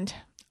significant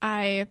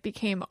I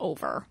became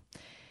over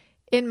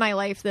in my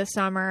life this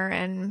summer.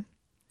 And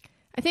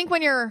I think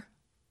when you're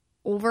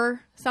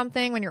over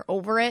something, when you're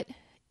over it,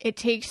 it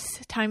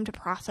takes time to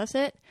process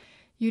it.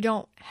 You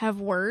don't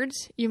have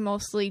words. You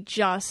mostly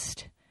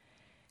just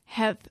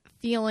have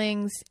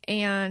feelings,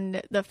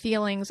 and the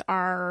feelings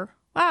are,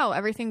 wow,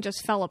 everything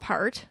just fell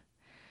apart.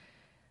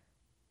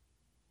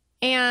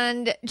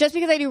 And just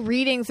because I do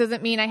readings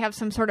doesn't mean I have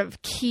some sort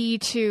of key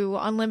to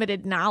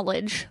unlimited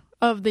knowledge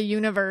of the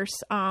universe.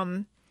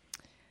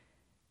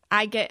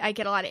 I get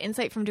a lot of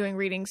insight from doing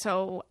readings.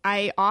 So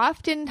I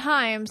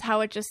oftentimes, how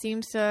it just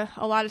seems to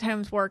a lot of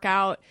times work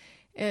out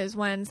is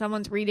when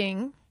someone's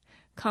reading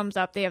comes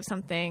up, they have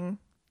something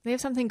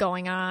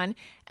going on.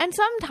 And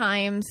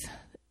sometimes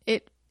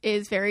it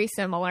is very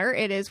similar.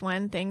 It is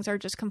when things are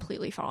just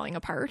completely falling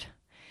apart.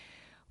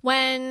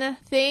 When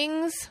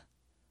things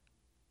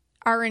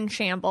are in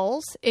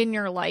shambles in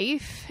your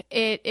life,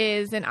 it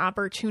is an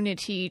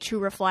opportunity to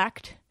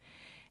reflect,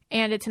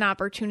 and it's an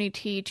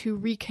opportunity to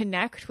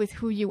reconnect with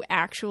who you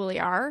actually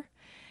are.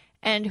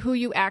 And who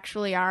you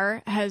actually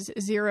are has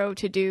zero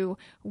to do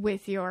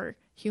with your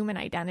human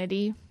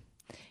identity.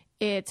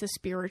 It's a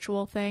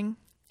spiritual thing.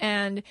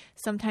 And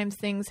sometimes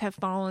things have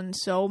fallen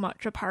so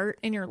much apart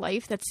in your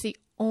life that's the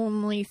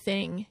only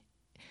thing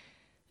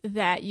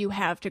that you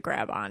have to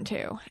grab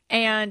onto.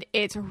 And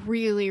it's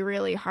really,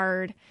 really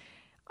hard.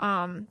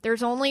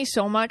 There's only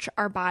so much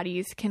our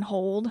bodies can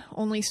hold,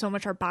 only so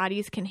much our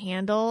bodies can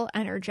handle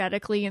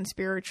energetically and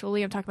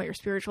spiritually. I'm talking about your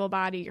spiritual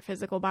body, your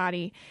physical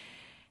body.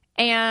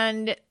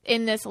 And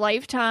in this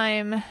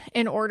lifetime,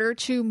 in order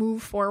to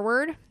move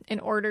forward, in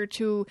order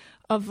to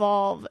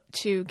evolve,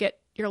 to get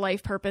your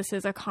life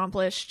purposes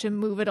accomplished, to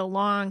move it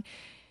along,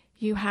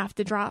 you have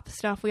to drop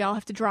stuff. We all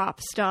have to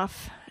drop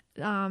stuff.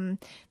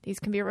 These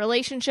can be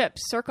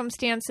relationships,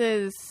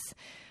 circumstances,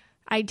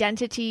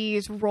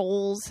 identities,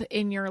 roles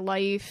in your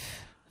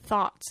life,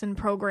 thoughts and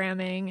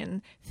programming,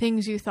 and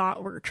things you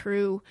thought were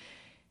true.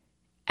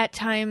 At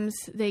times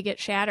they get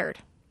shattered.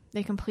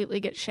 They completely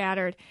get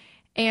shattered.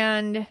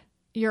 And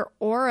your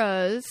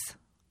auras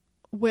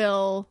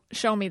will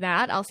show me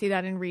that. I'll see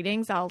that in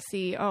readings. I'll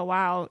see, oh,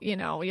 wow,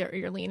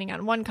 you're leaning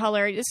on one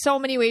color. There's so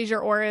many ways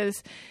your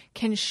auras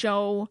can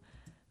show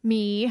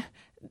me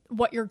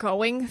what you're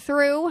going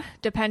through,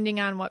 depending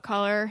on what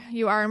color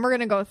you are. And we're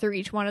going to go through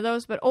each one of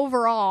those. But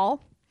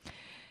overall,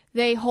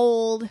 they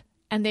hold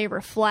and they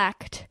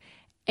reflect,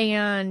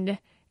 and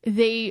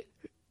they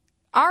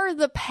are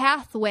the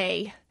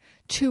pathway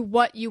to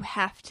what you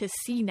have to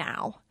see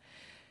now.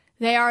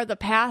 They are the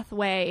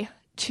pathway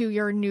to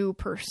your new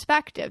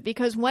perspective.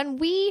 Because when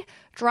we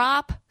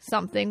drop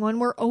something, when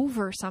we're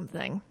over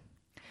something,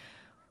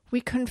 we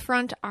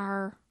confront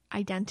our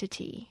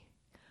identity.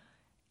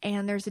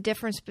 And there's a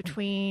difference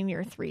between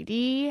your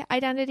 3D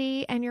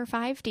identity and your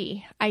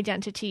 5D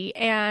identity.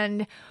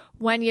 And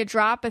when you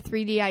drop a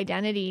 3D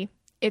identity,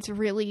 it's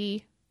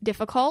really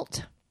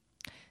difficult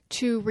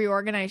to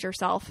reorganize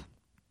yourself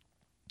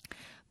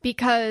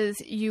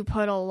because you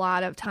put a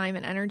lot of time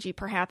and energy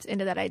perhaps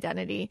into that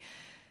identity.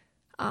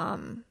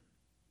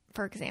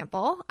 For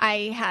example,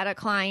 I had a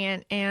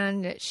client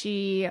and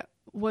she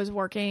was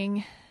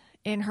working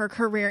in her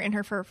career, in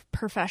her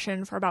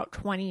profession for about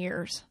 20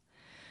 years.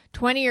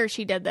 20 years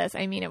she did this.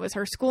 I mean, it was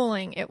her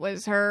schooling. It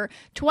was her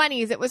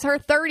 20s. It was her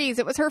 30s.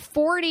 It was her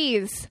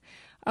 40s.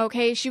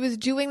 Okay. She was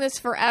doing this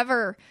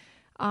forever.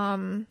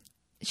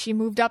 She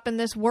moved up in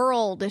this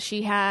world.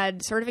 She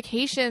had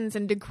certifications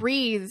and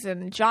degrees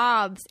and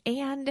jobs,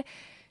 and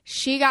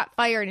she got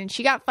fired, and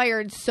she got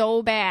fired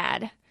so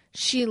bad.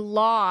 She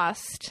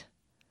lost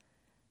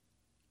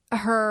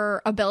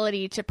her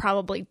ability to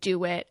probably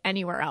do it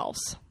anywhere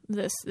else,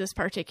 this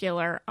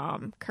particular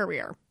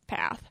career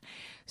path.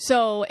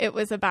 So it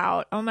was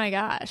about, oh my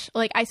gosh,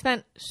 like I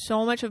spent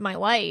so much of my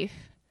life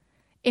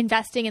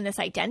investing in this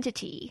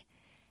identity,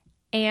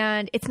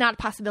 and it's not a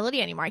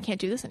possibility anymore. I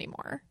can't do this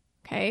anymore.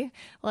 Okay.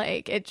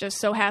 Like it just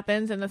so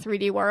happens in the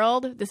 3D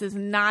world, this is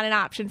not an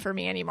option for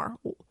me anymore.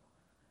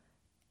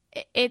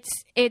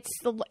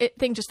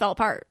 Thing just fell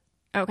apart.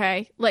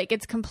 Okay. Like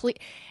it's complete.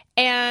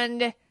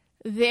 And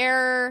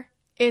there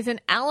is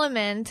an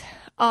element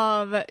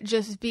of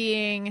just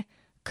being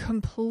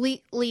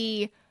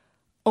completely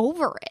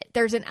over it.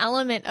 There's an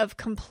element of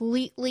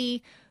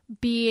completely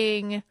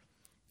being,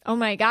 oh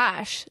my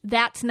gosh,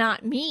 that's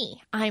not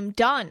me. I'm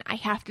done. I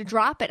have to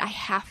drop it. I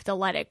have to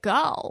let it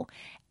go.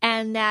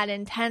 And that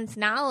intense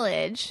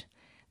knowledge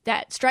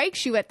that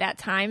strikes you at that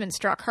time and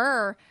struck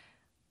her,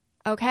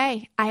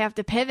 okay, I have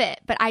to pivot,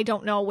 but I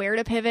don't know where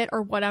to pivot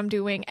or what I'm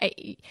doing.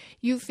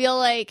 You feel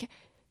like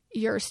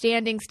you're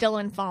standing still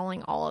and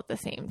falling all at the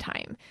same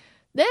time.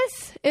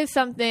 This is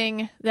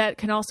something that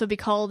can also be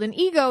called an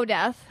ego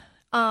death.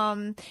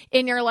 In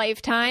your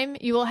lifetime,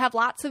 you will have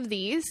lots of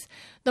these.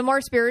 The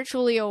more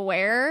spiritually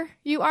aware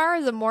you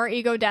are, the more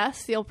ego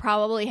deaths you'll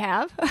probably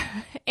have.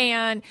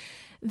 And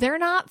they're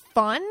not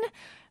fun,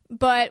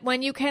 but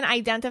when you can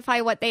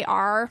identify what they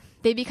are,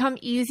 they become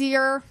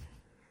easier.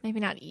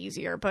 Maybe not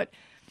easier, but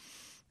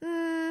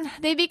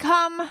they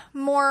become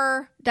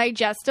more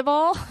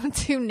digestible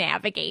to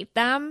navigate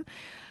them.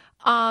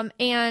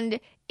 And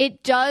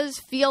it does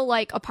feel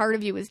like a part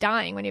of you is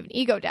dying when you have an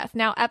ego death.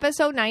 Now,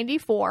 episode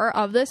 94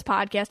 of this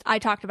podcast, I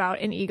talked about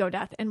an ego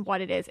death and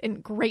what it is in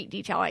great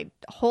detail.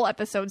 Whole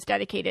episode's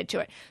dedicated to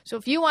it. So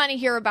if you want to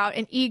hear about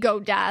an ego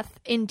death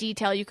in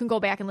detail, you can go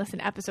back and listen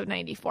to episode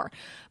 94.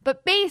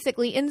 But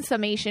basically, in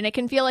summation, it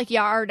can feel like you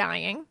are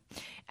dying.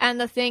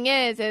 And the thing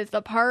is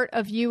the part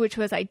of you which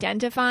was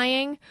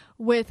identifying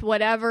with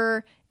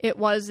whatever it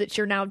was that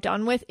you're now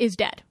done with is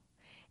dead.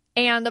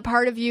 And the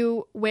part of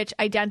you which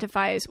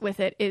identifies with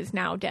it is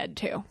now dead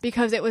too,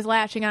 because it was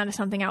latching onto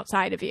something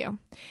outside of you.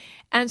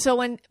 And so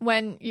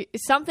when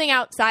something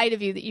outside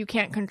of you that you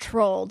can't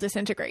control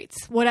disintegrates,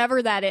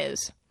 whatever that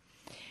is,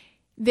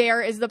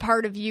 there is the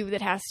part of you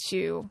that has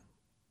to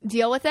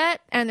deal with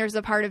it. And there's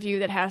the part of you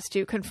that has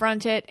to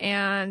confront it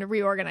and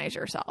reorganize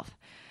yourself.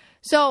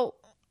 So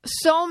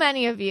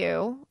many of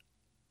you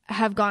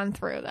have gone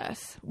through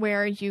this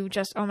where you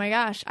just, oh my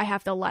gosh, I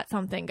have to let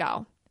something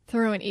go.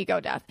 Through an ego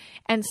death.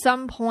 And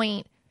some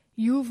point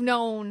you've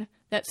known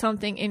that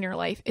something in your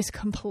life is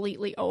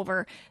completely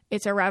over.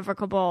 It's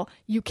irrevocable.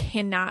 You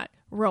cannot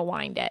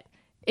rewind it.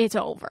 It's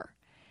over.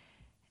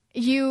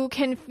 You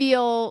can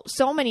feel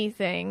so many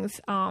things.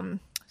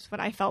 That's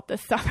what I felt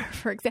this summer,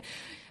 for example.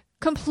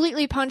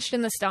 Completely punched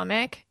in the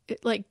stomach,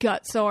 like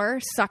gut sore,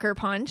 sucker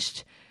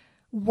punched,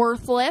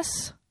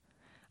 worthless,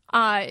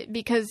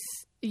 because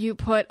you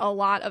put a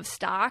lot of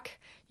stock.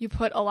 You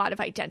put a lot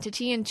of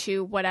identity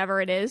into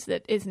whatever it is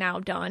that is now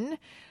done.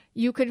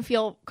 You can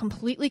feel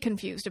completely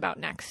confused about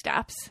next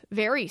steps,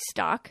 very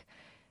stuck.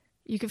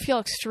 You can feel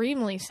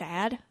extremely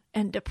sad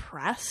and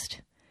depressed.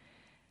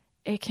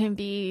 It can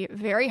be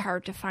very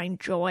hard to find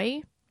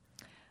joy.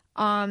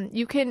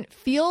 You can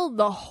feel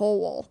the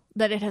hole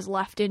that it has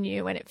left in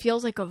you, and it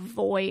feels like a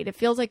void. It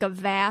feels like a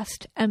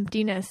vast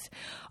emptiness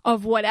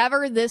of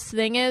whatever this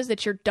thing is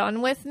that you're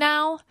done with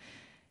now.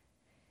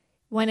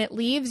 When it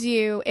leaves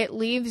you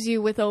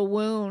with a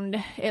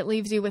wound. It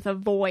leaves you with a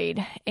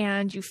void,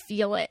 and you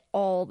feel it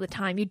all the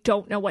time. You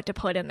don't know what to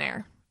put in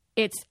there.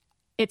 It's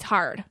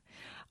hard.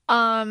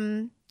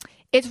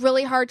 It's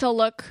really hard to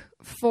look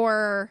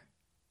for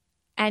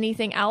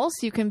anything else.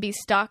 You can be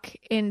stuck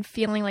in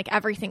feeling like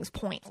everything's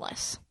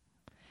pointless.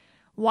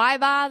 Why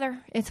bother?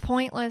 It's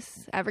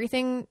pointless.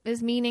 Everything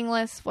is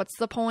meaningless. What's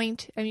the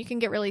point? And you can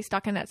get really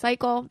stuck in that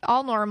cycle.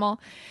 All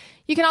normal.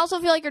 You can also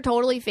feel like you're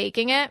totally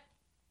faking it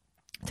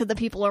to the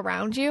people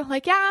around you.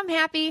 Like, yeah, I'm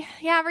happy.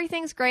 Yeah,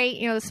 everything's great.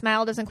 You know, the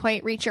smile doesn't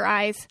quite reach your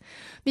eyes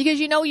because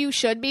you know you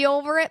should be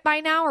over it by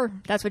now, or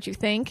that's what you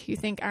think. You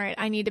think, all right,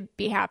 I need to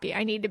be happy.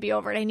 I need to be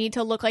over it. I need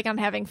to look like I'm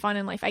having fun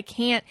in life. I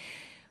can't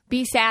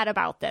be sad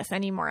about this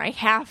anymore. I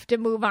have to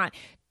move on.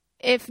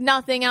 if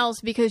nothing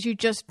else, because you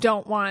just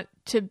don't want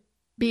to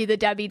be the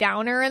Debbie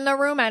Downer in the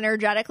room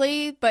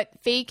energetically, but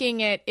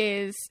faking it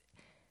is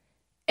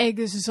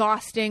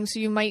exhausting. So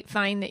you might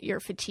find that you're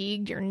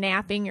fatigued, you're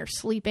napping, you're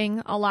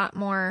sleeping a lot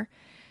more.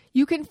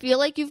 You can feel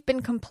like you've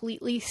been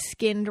completely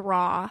skinned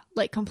raw,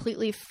 like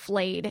completely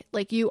flayed,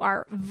 like you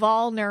are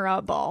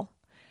vulnerable.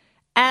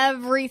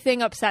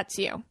 Everything upsets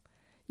you.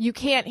 You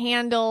can't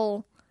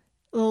handle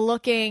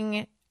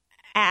looking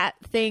at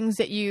things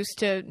that used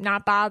to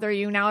not bother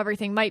you. Now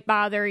everything might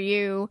bother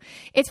you.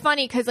 It's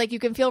funny because like you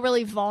can feel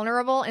really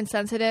vulnerable and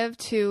sensitive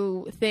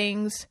to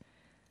things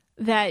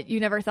that you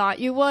never thought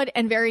you would,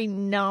 and very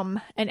numb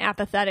and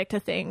apathetic to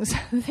things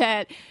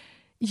that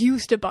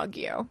used to bug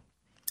you.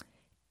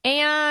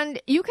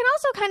 And you can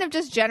also kind of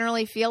just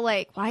generally feel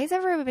like, why is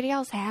everybody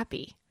else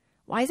happy?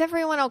 Why is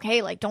everyone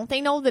okay? Like, don't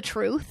they know the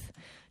truth?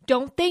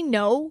 Don't they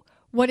know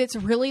what it's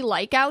really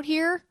like out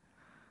here?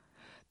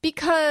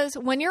 Because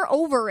when you're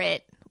over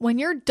it, when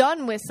you're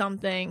done with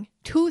something,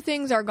 two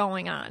things are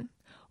going on.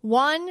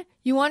 One,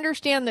 you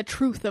understand the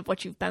truth of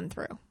what you've been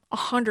through,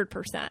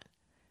 100%.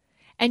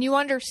 And you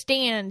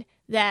understand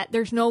that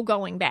there's no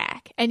going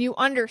back. And you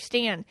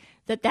understand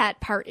that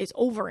that part is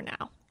over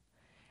now.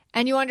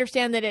 And you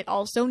understand that it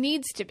also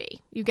needs to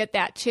be. You get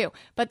that too.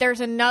 But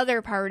there's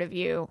another part of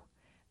you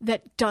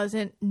that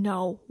doesn't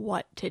know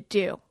what to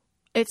do.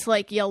 It's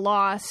like you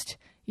lost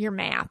your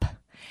map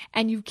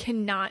and you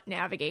cannot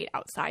navigate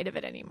outside of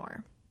it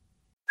anymore.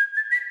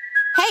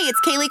 Hey,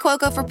 it's Kaylee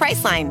Cuoco for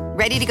Priceline.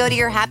 Ready to go to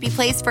your happy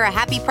place for a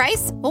happy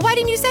price? Well, why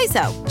didn't you say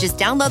so? Just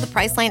download the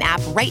Priceline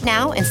app right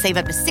now and save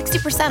up to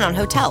 60% on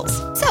hotels.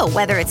 So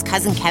whether it's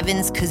Cousin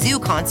Kevin's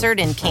Kazoo Concert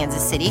in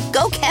Kansas City,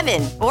 go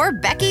Kevin, or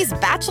Becky's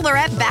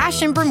Bachelorette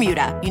Bash in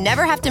Bermuda, you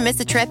never have to miss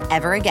a trip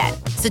ever again.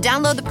 So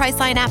download the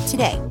Priceline app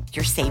today.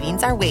 Your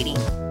savings are waiting.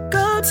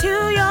 Go to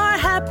your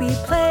happy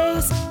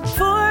place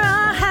for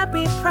a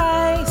happy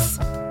price.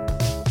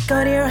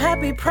 Go to your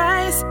happy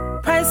price,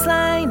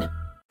 Priceline.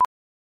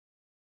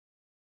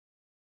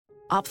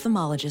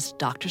 Ophthalmologist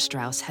Dr.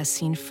 Strauss has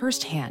seen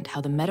firsthand how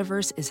the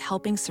metaverse is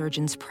helping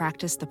surgeons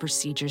practice the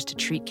procedures to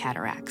treat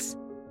cataracts.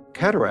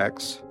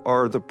 Cataracts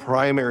are the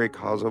primary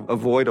cause of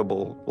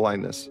avoidable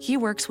blindness. He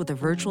works with a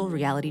virtual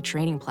reality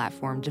training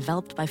platform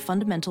developed by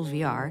Fundamental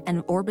VR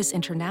and Orbis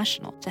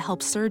International to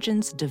help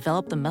surgeons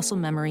develop the muscle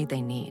memory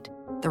they need.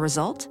 The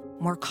result?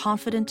 More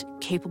confident,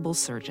 capable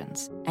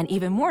surgeons. And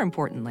even more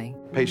importantly,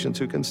 Patients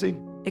who can see.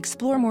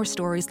 explore more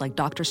stories like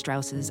Dr.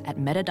 Strauss's at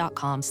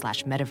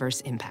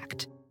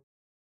meta.com/metaverseimpact.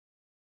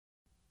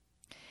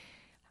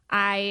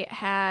 I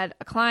had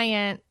a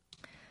client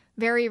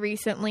very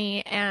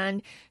recently,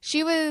 and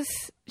she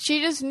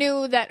just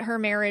knew that her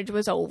marriage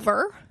was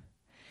over.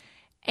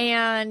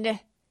 And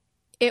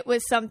it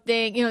was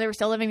something, they were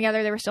still living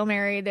together, they were still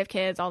married, they have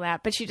kids, all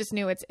that, but she just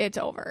knew it's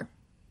over.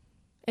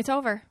 It's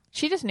over.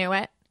 She just knew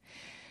it.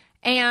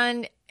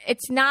 And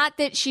it's not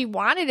that she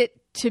wanted it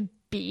to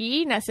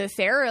be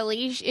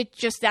necessarily, it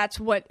just, that's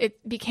what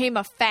it became,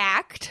 a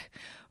fact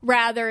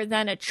rather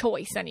than a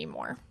choice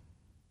anymore.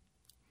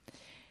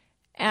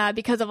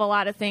 Because of a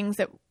lot of things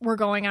that were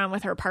going on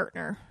with her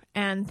partner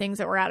and things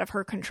that were out of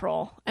her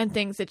control and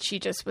things that she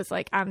just was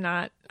like, I'm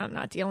not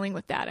dealing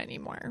with that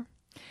anymore.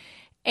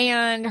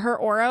 And her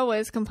aura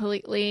was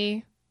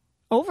completely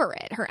over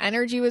it. Her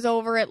energy was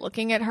over it.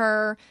 Looking at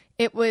her,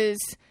 it was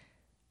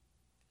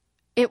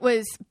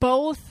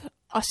both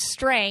a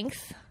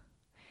strength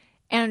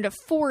and a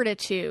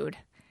fortitude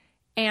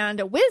and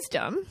a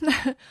wisdom,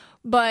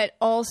 but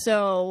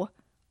also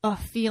a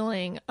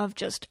feeling of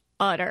just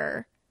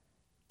utter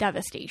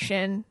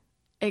devastation,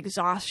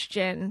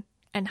 exhaustion,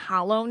 and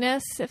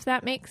hollowness, if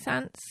that makes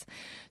sense.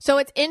 So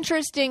it's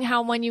interesting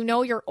how when you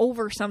know you're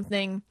over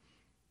something,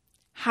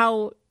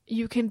 how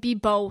you can be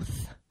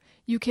both.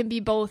 You can be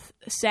both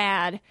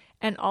sad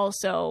and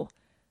also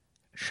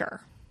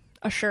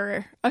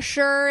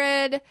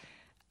assured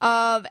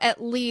of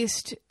at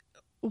least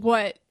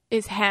what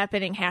is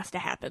happening has to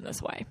happen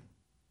this way.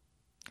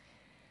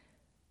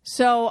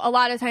 So a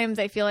lot of times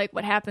I feel like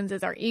what happens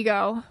is our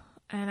ego.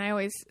 And I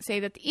always say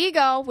that the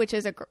ego, which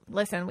is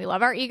listen, we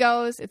love our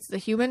egos. It's the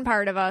human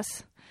part of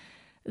us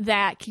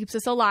that keeps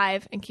us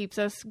alive and keeps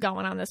us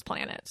going on this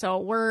planet. So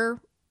we're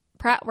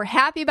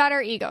happy about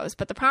our egos.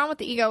 But the problem with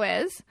the ego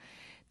is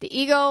the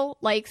ego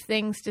likes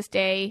things to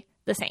stay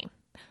the same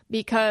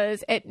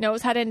because it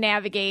knows how to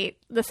navigate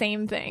the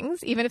same things.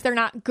 Even if they're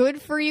not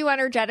good for you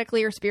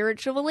energetically or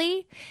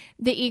spiritually,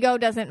 the ego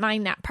doesn't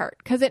mind that part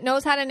because it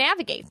knows how to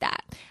navigate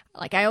that.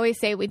 Like I always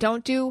say, we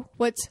don't do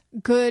what's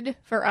good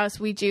for us.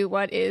 We do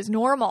what is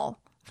normal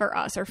for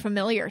us or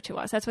familiar to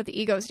us. That's what the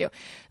egos do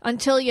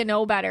until you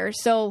know better.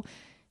 So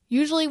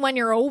usually when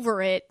you're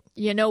over it,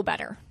 you know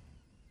better.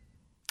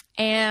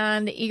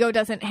 And the ego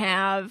doesn't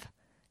have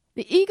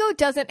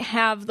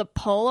the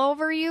pull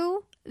over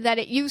you that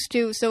it used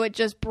to. So it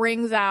just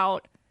brings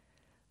out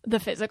the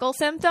physical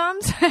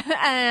symptoms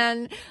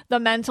and the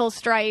mental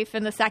strife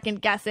and the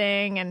second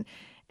guessing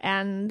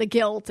and the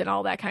guilt and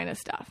all that kind of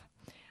stuff.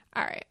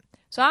 All right.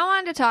 So I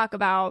wanted to talk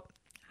about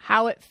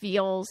how it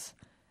feels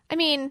I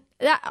mean,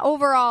 that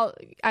overall,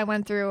 I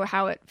went through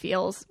how it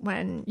feels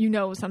when you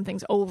know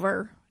something's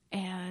over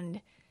and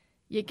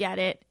you get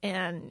it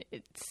and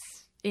it's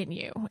in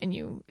you and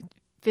you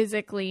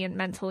physically and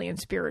mentally and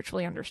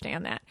spiritually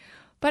understand that.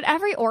 But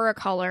every aura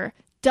color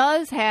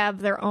does have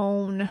their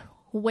own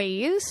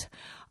ways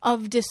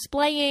of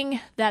displaying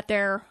that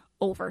they're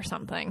over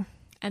something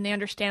and they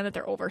understand that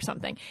they're over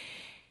something.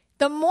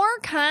 The more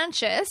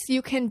conscious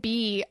you can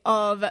be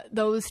of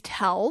those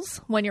tells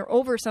when you're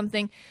over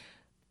something,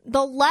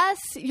 the less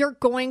you're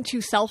going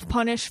to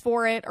self-punish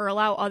for it or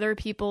allow other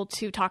people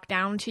to talk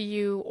down to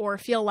you or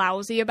feel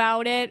lousy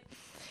about it.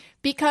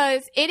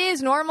 Because it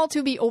is normal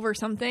to be over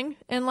something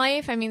in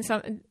life. I mean,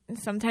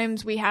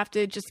 sometimes we have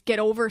to just get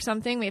over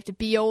something. We have to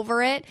be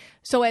over it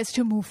so as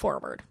to move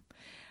forward.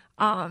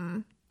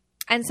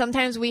 And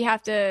sometimes we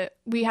have to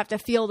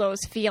feel those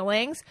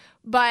feelings.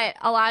 But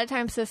a lot of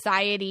times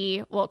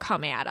society will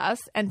come at us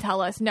and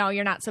tell us, no,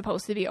 you're not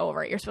supposed to be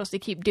over it. You're supposed to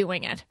keep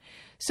doing it.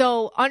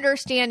 So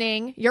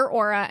understanding your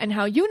aura and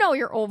how you know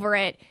you're over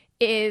it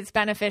is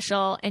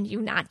beneficial, and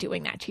you not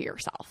doing that to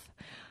yourself.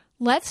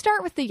 Let's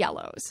start with the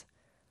yellows.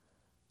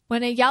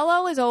 When a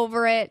yellow is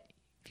over it,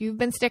 if you've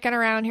been sticking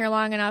around here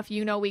long enough,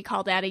 you know we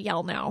call that a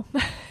yell no.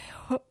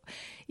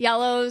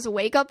 Yellows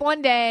wake up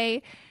one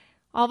day,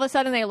 all of a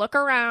sudden they look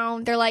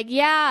around, they're like,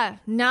 yeah,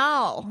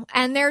 no,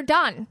 and they're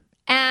done.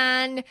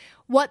 And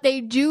what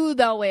they do,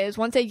 though, is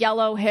once a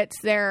yellow hits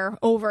their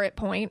over it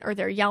point or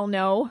their yell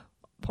no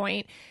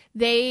point,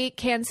 they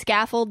can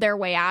scaffold their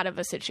way out of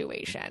a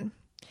situation.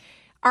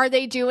 Are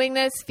they doing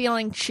this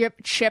feeling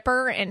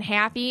chipper and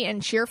happy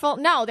and cheerful?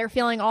 No, they're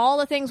feeling all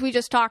the things we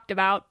just talked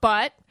about,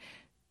 but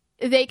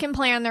they can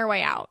plan their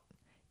way out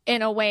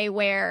in a way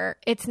where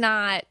it's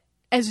not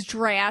as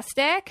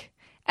drastic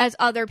as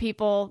other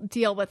people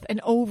deal with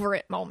an over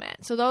it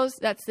moment. So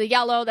that's the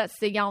yellow, that's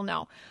the yell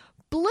no.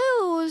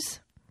 Blues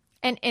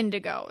and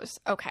indigos.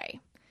 Okay.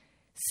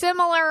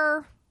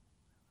 Similar.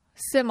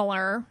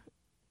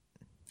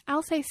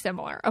 I'll say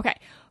similar. Okay.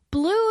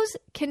 Blues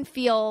can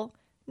feel,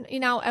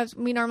 as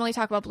we normally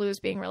talk about blues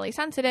being really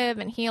sensitive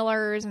and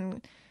healers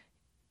and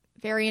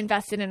very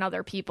invested in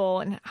other people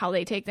and how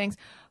they take things.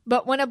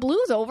 But when a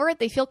blue's over it,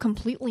 they feel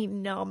completely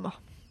numb,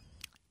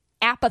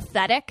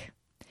 apathetic,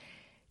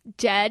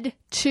 dead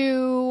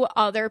to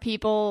other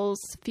people's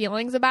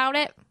feelings about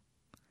it.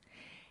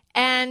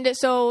 And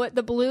so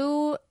the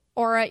blue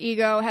aura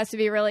ego has to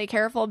be really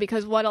careful,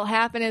 because what'll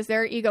happen is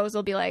their egos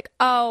will be like,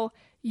 oh,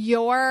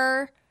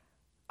 you're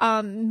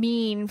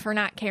mean for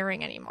not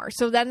caring anymore.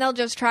 So then they'll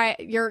just try,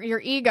 your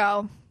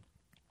ego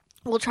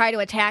will try to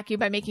attack you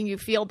by making you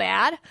feel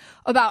bad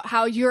about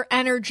how you're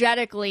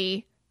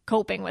energetically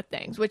coping with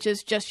things, which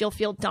is just, you'll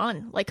feel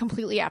done, like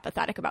completely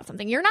apathetic about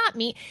something. You're not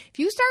mean. If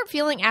you start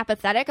feeling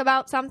apathetic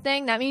about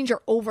something, that means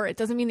you're over it. It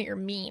doesn't mean that you're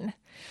mean.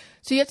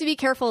 So you have to be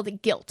careful of the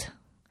guilt.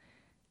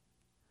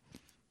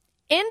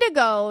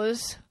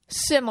 Indigos,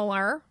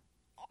 similar.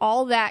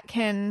 All that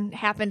can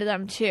happen to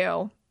them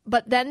too.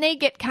 But then they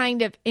get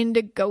kind of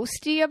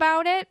indigosty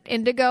about it,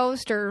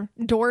 indighost or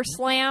door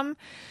slam.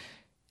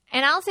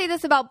 And I'll say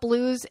this about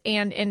blues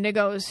and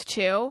indigos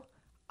too.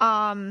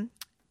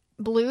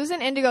 Blues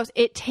and indigos,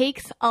 it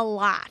takes a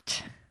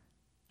lot.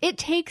 It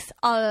takes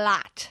a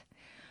lot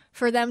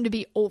for them to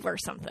be over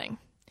something.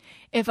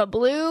 If a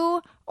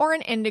blue or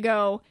an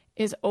indigo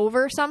is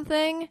over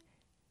something,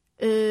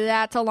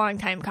 that's a long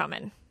time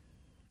coming.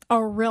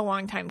 A real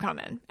long time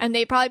coming. And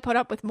they probably put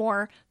up with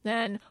more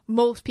than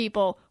most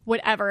people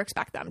would ever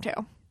expect them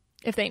to,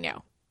 if they knew.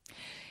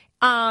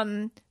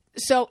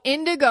 So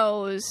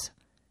indigos,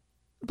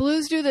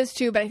 blues do this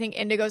too, but I think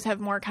indigos have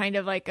more kind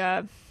of like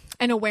an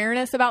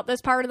awareness about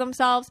this part of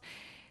themselves.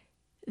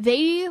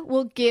 They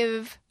will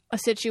give a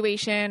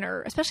situation,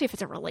 or especially if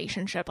it's a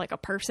relationship, like a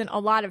person, a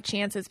lot of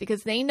chances,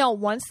 because they know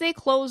once they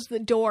close the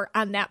door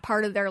on that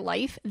part of their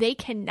life, they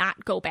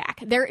cannot go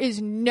back. There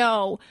is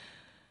no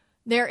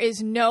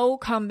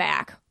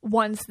comeback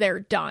once they're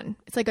done.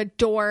 It's like a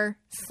door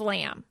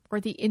slam, or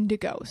the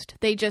indighost.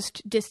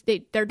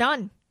 They're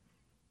done.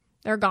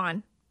 They're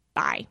gone.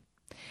 Bye.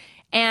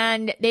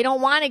 And they don't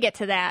want to get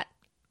to that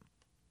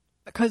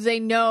because they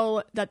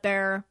know that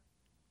their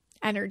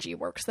energy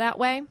works that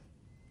way.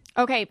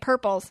 Okay,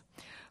 purples.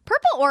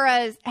 Purple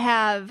auras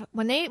have,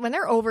 when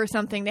they're over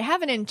something, they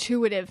have an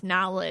intuitive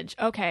knowledge.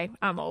 Okay,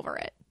 I'm over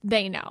it.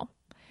 They know.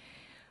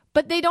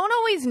 But they don't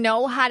always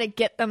know how to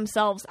get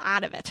themselves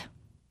out of it.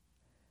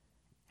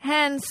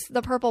 Hence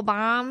the purple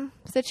bomb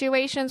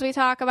situations we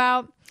talk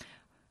about.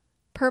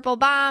 Purple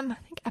bomb, I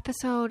think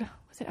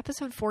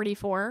episode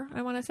 44,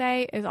 I want to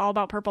say, is all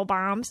about purple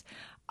bombs.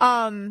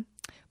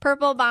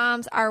 Purple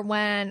bombs are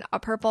when a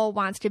purple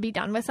wants to be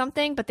done with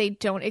something, but they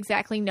don't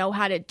exactly know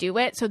how to do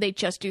it. So they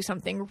just do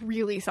something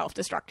really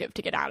self-destructive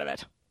to get out of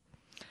it.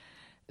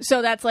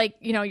 So that's like,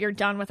 you're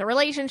done with a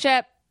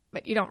relationship,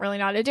 but you don't really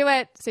know how to do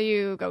it. So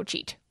you go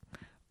cheat.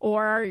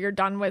 Or you're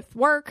done with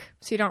work,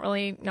 so you don't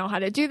really know how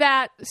to do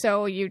that.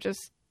 So you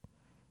just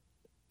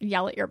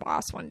yell at your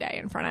boss one day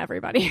in front of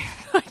everybody.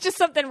 Just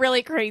something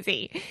really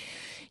crazy.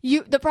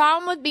 The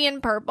problem with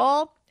being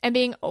purple, and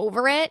being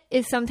over it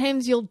is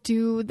sometimes you'll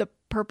do the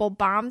purple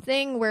bomb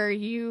thing where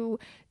you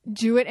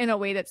do it in a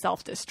way that's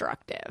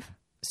self-destructive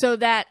so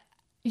that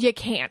you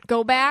can't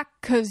go back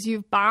because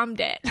you've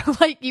bombed it.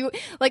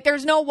 like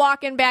there's no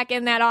walking back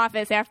in that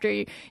office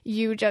after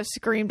you just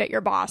screamed at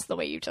your boss the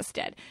way you just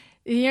did.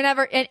 You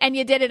never, and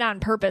you did it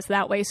on purpose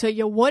that way so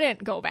you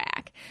wouldn't go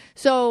back.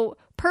 So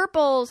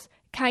purples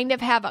kind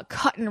of have a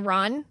cut and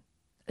run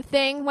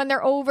thing when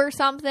they're over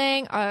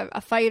something,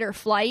 a fight or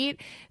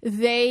flight.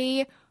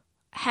 They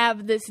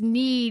have this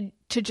need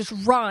to just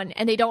run,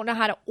 and they don't know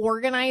how to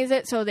organize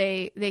it, so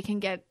they can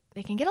get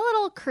a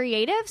little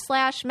creative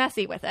 /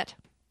 messy with it.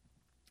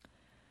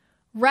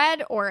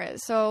 Red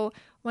auras. So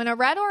when a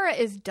red aura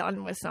is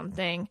done with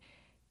something,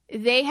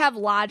 they have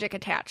logic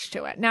attached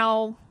to it.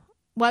 Now,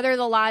 whether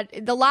the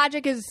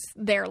logic is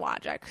their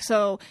logic.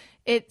 So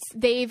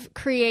they've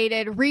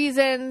created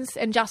reasons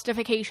and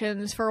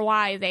justifications for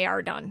why they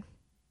are done.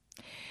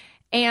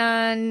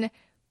 And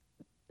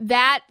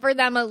that for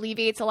them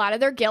alleviates a lot of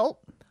their guilt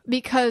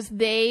because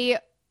they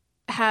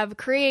have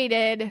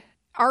created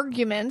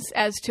arguments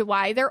as to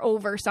why they're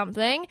over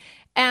something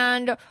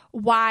and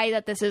why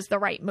that this is the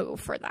right move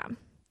for them.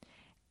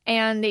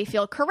 And they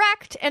feel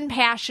correct and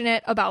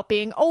passionate about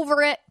being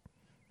over it.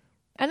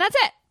 And that's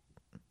it.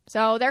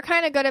 So they're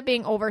kind of good at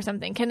being over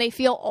something. Can they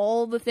feel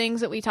all the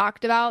things that we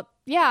talked about?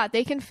 Yeah,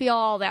 they can feel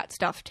all that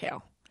stuff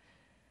too.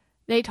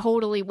 They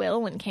totally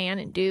will and can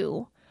and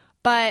do.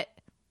 But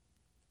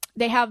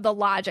they have the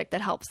logic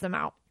that helps them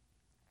out.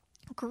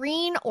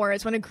 Green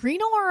auras. When a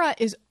green aura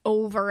is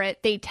over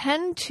it, they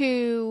tend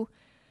to...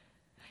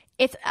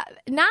 It's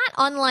not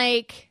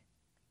unlike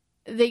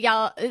the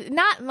yellow...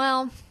 Not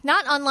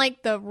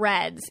unlike the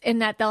reds in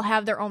that they'll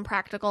have their own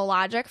practical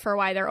logic for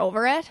why they're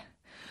over it.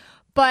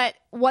 But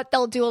what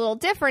they'll do a little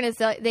different is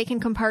that they can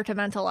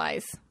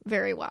compartmentalize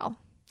very well.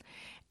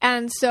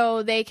 And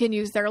so they can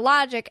use their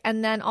logic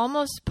and then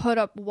almost put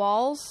up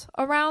walls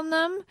around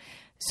them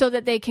so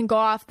that they can go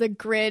off the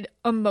grid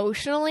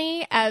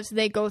emotionally as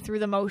they go through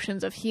the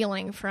motions of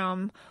healing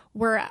from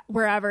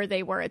wherever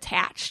they were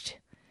attached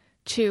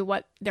to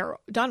what they're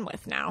done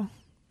with now.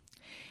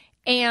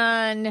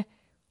 And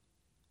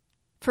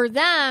for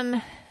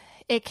them,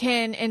 it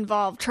can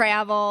involve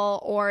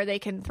travel, or they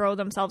can throw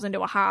themselves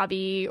into a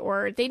hobby,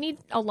 or they need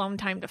alone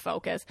time to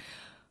focus.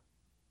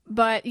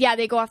 But yeah,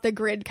 they go off the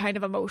grid kind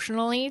of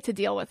emotionally to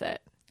deal with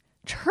it.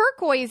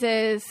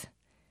 Turquoises,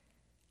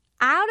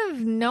 out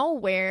of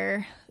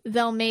nowhere,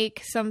 they'll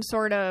make some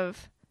sort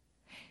of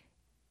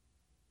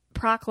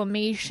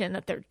proclamation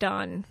that they're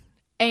done.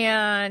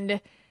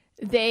 And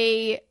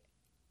a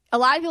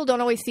lot of people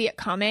don't always see it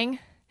coming.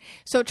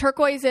 So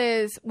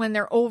turquoises, when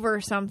they're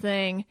over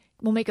something,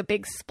 will make a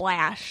big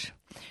splash.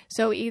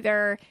 So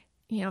either,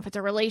 if it's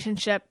a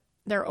relationship,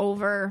 they're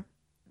over,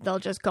 they'll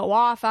just go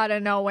off out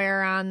of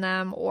nowhere on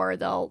them, or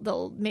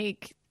they'll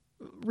make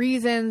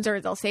reasons, or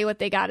they'll say what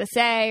they got to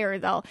say, or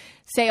they'll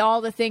say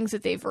all the things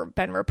that they've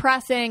been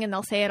repressing, and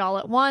they'll say it all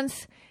at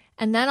once.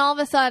 And then all of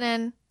a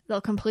sudden, they'll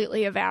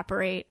completely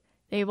evaporate.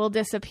 They will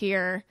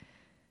disappear.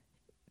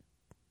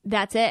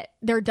 That's it.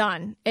 They're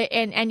done.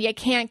 And you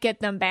can't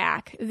get them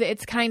back.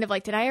 It's kind of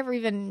like, did I ever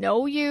even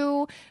know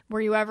you?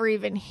 Were you ever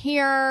even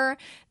here?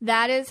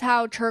 That is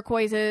how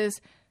turquoises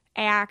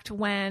act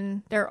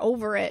when they're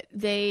over it.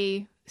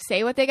 They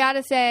say what they got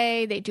to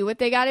say. They do what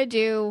they got to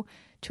do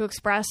to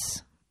express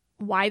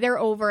why they're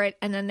over it.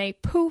 And then they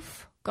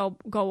poof, go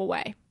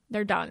away.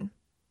 They're done.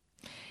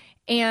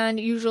 And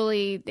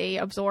usually they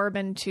absorb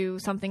into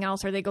something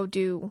else, or they go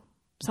do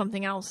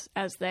something else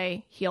as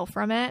they heal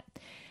from it.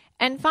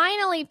 And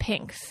finally,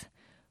 pinks.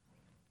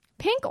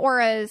 Pink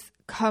auras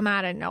come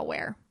out of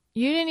nowhere.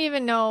 You didn't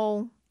even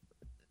know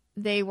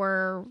they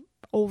were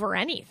over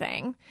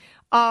anything.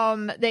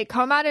 They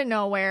come out of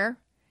nowhere.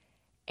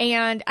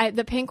 And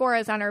the pink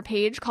auras on our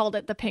page called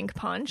it the pink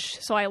punch.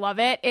 So I love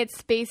it.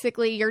 It's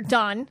basically, you're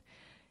done.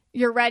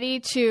 You're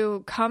ready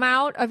to come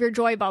out of your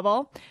joy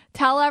bubble,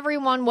 tell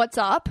everyone what's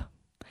up,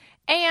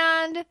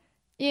 and,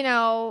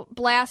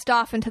 blast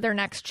off into their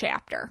next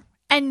chapter.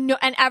 And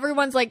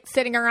everyone's like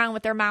sitting around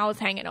with their mouths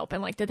hanging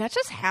open. Like, did that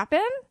just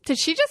happen? Did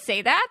she just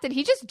say that? Did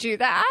he just do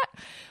that?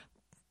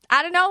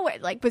 I don't know.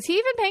 Like, was he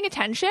even paying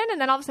attention? And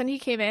then all of a sudden he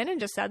came in and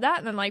just said that,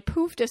 and then like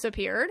poof,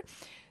 disappeared.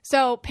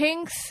 So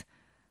pinks,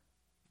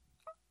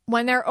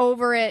 when they're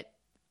over it,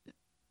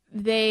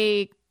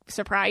 they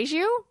surprise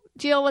you,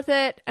 deal with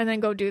it, and then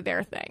go do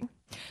their thing.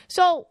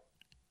 So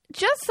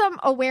just some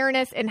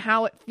awareness in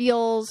how it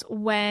feels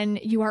when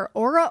you are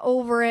aura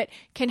over it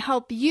can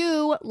help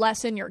you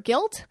lessen your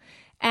guilt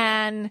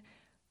and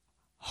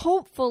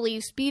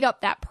hopefully speed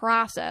up that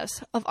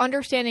process of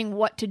understanding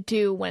what to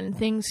do when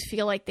things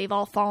feel like they've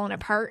all fallen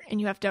apart and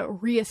you have to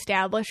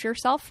reestablish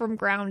yourself from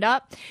ground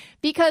up.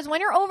 Because when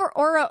you're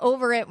aura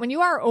over it, when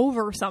you are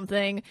over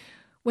something,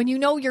 when you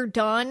know you're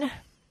done,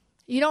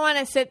 you don't want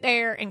to sit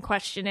there and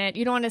question it.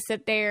 You don't want to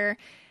sit there.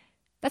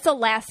 That's the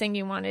last thing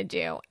you want to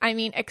do. I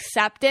mean,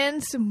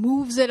 acceptance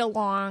moves it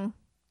along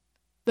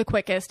the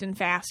quickest and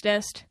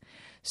fastest.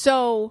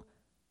 So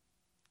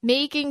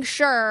making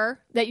sure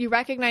that you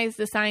recognize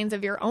the signs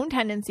of your own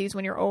tendencies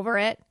when you're over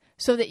it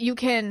so that you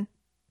can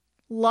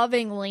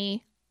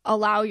lovingly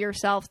allow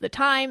yourself the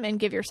time and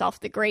give yourself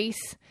the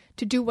grace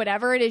to do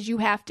whatever it is you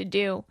have to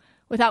do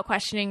without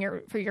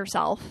questioning for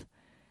yourself.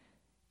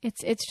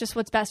 It's just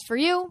what's best for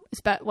you.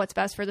 It's what's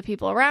best for the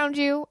people around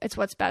you. It's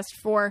what's best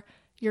for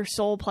your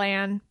soul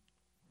plan.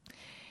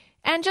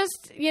 And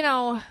just,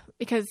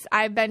 because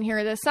I've been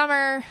here this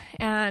summer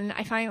and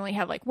I finally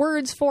have like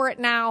words for it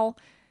now,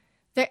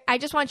 I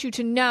just want you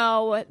to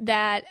know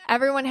that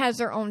everyone has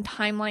their own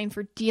timeline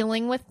for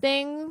dealing with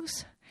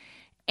things.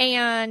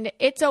 And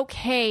it's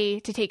okay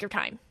to take your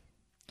time.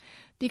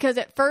 Because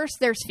at first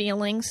there's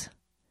feelings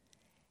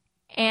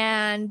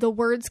and the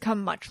words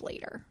come much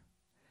later.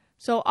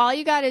 So all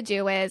you got to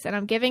do is, and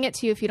I'm giving it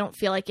to you if you don't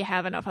feel like you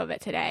have enough of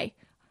it today,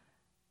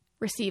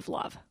 receive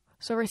love.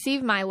 So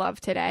receive my love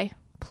today.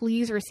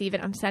 Please receive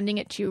it. I'm sending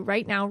it to you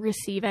right now.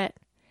 Receive it.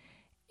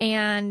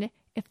 And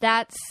if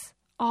that's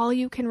all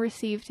you can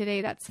receive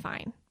today, that's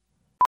fine.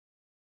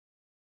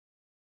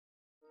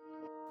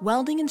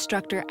 Welding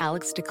instructor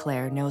Alex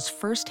DeClaire knows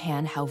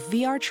firsthand how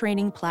VR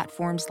training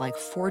platforms like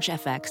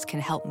ForgeFX can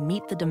help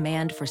meet the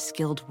demand for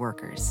skilled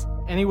workers.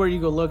 Anywhere you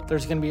go look,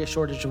 there's going to be a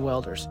shortage of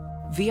welders.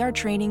 VR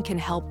training can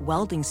help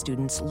welding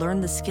students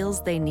learn the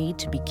skills they need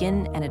to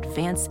begin and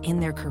advance in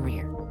their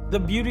career.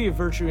 The beauty of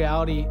virtual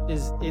reality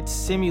is it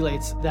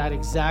simulates that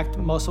exact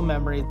muscle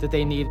memory that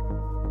they need.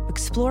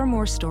 Explore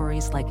more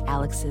stories like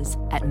Alex's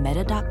at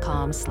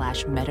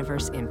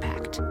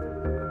meta.com/metaverseimpact.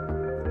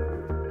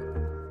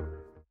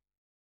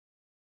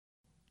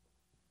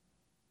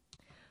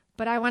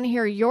 But I want to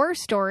hear your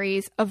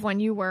stories of when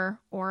you were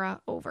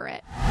aura over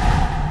it.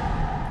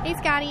 Hey,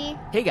 Scotty.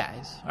 Hey,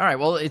 guys. All right.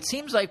 Well, it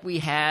seems like we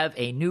have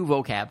a new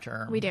vocab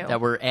term We do.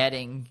 that we're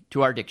adding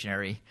to our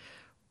dictionary.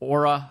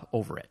 Aura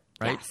over it,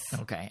 right? Yes.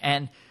 Okay.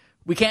 And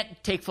we can't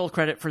take full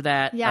credit for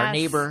that. Yes. Our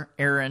neighbor,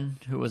 Aaron,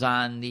 who was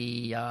on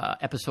the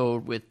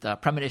episode with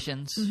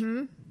premonitions,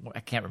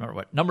 I can't remember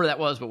what number that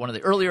was, but one of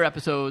the earlier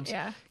episodes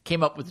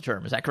came up with the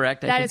term. Is that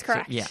correct? That is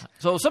correct. So, yeah.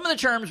 So some of the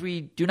terms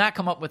we do not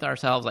come up with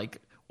ourselves, like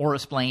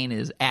Aura-splain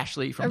is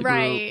Ashley from the group.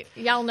 Right.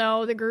 Y'all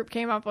know the group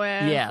came up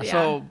with. Yeah.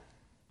 So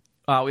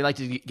we like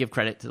to give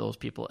credit to those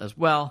people as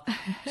well.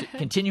 So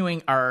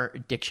continuing our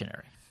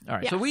dictionary. All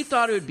right. Yes. So we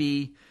thought it would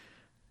be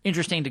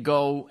interesting to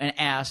go and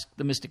ask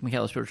the Mystic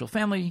Michaela Spiritual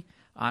Family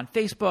on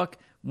Facebook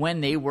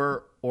when they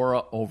were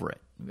aura over it.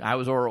 I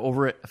was aura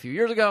over it a few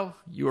years ago.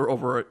 You were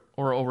aura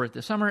over it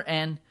this summer.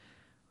 And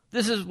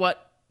this is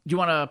what, do you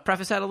want to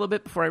preface that a little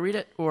bit before I read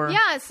it? Or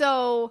Yeah.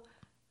 So,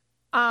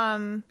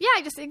 I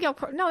just, no,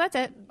 that's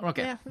it.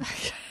 Okay. Yeah.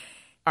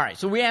 All right,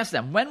 so we asked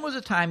them, when was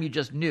a time you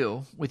just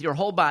knew with your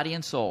whole body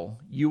and soul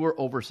you were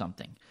over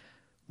something?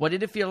 What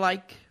did it feel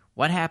like?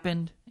 What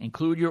happened?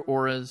 Include your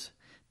auras.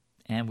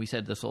 And we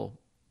said we'll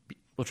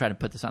try to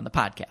put this on the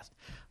podcast.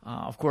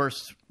 Of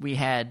course, we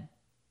had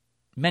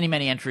many,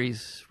 many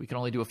entries. We can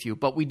only do a few,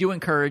 but we do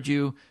encourage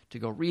you to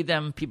go read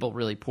them. People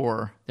really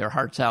pour their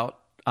hearts out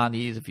on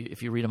these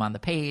if you read them on the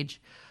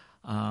page.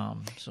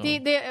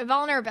 The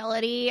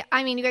vulnerability,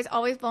 I mean, you guys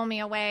always blow me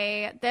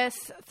away. This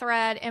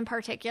thread in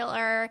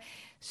particular,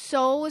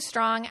 so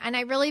strong. And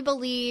I really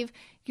believe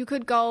you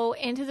could go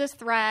into this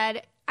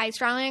thread. I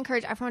strongly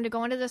encourage everyone to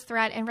go into this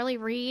thread and really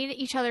read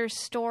each other's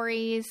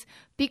stories,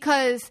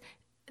 because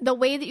the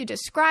way that you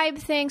describe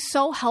things,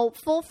 so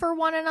helpful for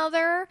one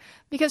another.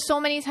 Because so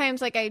many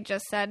times, like I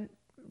just said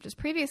just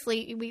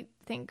previously, we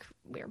think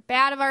we're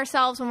bad of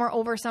ourselves when we're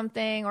over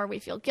something, or we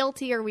feel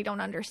guilty, or we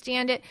don't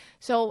understand it.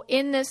 So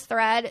in this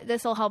thread,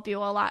 this will help you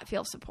a lot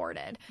feel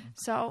supported.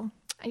 So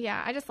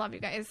yeah, I just love you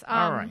guys.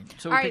 All right.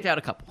 So we picked out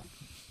a couple.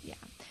 Yeah.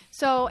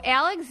 So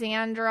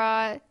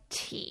Alexandra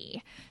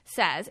T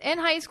says, in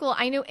high school,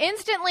 I knew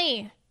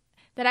instantly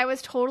that I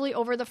was totally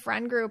over the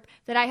friend group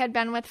that I had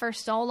been with for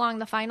so long.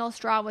 The final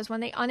straw was when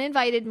they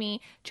uninvited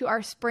me to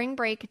our spring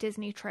break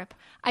Disney trip.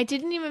 I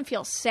didn't even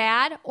feel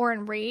sad or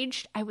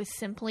enraged. I was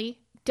simply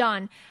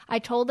done. I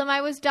told them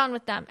I was done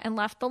with them and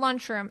left the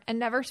lunchroom and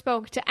never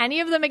spoke to any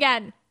of them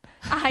again.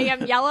 I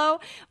am yellow,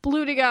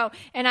 blue to go.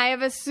 And I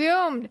have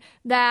assumed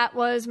that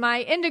was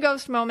my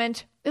Indigos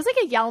moment. It was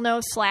like a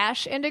Yelno /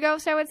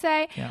 Indigos, I would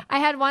say. Yeah. I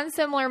had one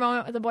similar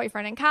moment with a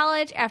boyfriend in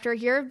college. After a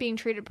year of being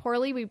treated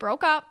poorly, we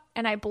broke up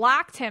and I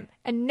blocked him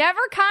and never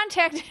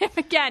contacted him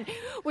again.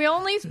 We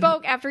only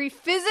spoke after he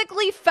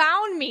physically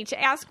found me to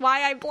ask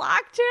why I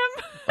blocked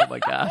him. Oh my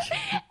gosh.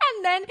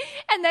 and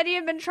then he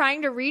had been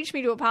trying to reach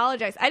me to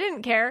apologize. I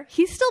didn't care.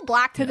 He's still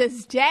blocked to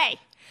this day.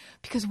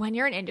 Because when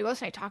you're an Indigo, and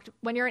I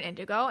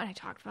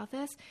talked about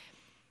this, it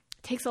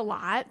takes a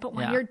lot, but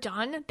when you're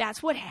done,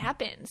 that's what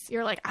happens.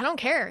 You're like, I don't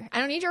care. I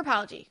don't need your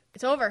apology.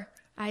 It's over.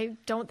 I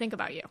don't think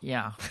about you.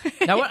 Yeah.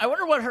 Now, I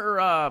wonder what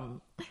her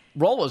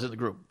role was in the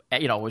group.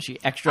 Was she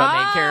extra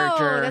main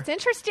character? Oh, that's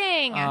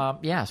interesting.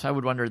 Yeah, so I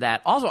would wonder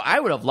that. Also, I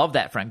would have loved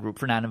that friend group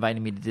for not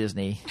inviting me to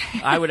Disney.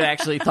 I would have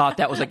actually thought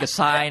that was like a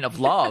sign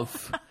of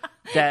love.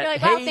 That, you're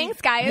like, well,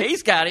 thanks, guys. Hey,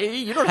 Scotty,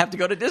 you don't have to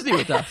go to Disney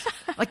with us.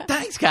 Like,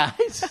 thanks,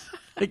 guys.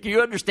 Like,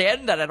 you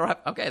understand that I don't have...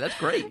 Okay, that's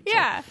great.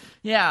 Yeah. So,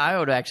 yeah, I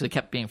would have actually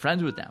kept being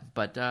friends with them.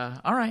 But,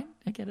 all right,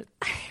 I get it.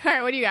 All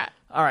right, what do you got?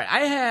 All right, I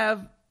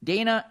have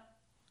Dana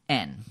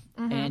N.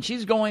 And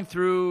she's going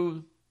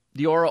through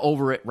the aura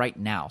over it right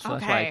now. So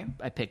that's why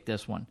I picked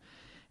this one.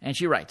 And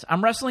she writes,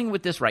 I'm wrestling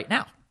with this right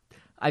now.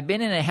 I've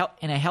been in a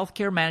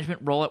healthcare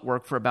management role at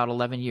work for about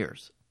 11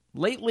 years.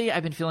 Lately,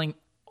 I've been feeling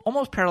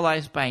almost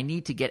paralyzed by a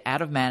need to get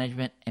out of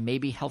management and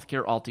maybe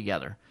healthcare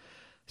altogether.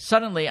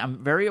 Suddenly,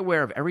 I'm very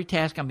aware of every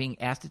task I'm being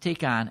asked to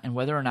take on and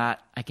whether or not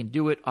I can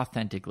do it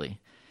authentically.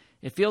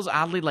 It feels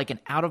oddly like an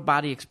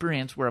out-of-body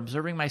experience where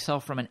observing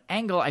myself from an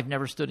angle I've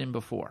never stood in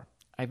before.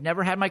 I've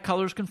never had my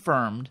colors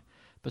confirmed,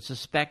 but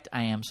suspect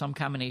I am some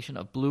combination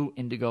of blue,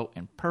 indigo,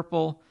 and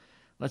purple.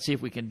 Let's see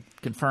if we can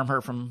confirm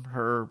her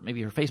from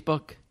maybe her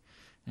Facebook.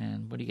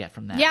 And what do you get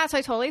from that? Yeah, so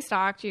I totally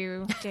stalked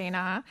you,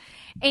 Dana.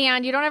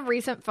 And you don't have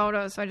recent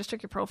photos, so I just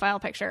took your profile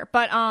picture.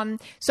 But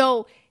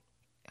so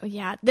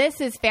yeah,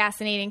 this is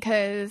fascinating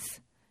because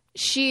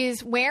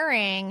she's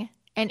wearing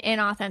an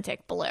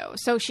inauthentic blue.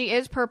 So she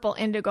is purple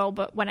indigo,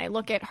 but when I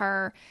look at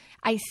her,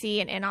 I see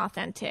an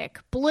inauthentic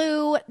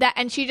blue.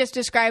 And she just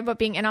described what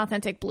being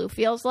inauthentic blue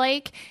feels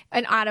like.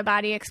 An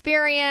out-of-body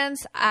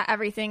experience.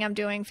 Everything I'm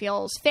doing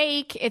feels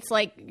fake. It's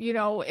like,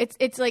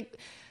 it's like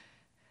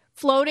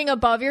floating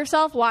above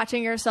yourself,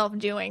 watching yourself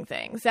doing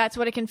things. That's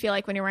what it can feel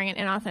like when you're wearing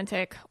an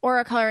inauthentic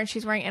aura color, and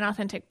she's wearing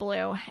inauthentic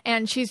blue.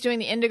 And she's doing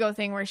the indigo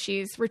thing where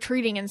she's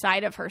retreating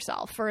inside of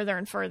herself further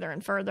and further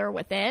and further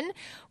within,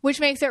 which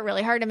makes it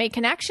really hard to make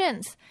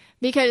connections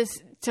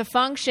because to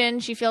function,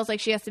 she feels like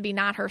she has to be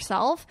not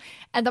herself.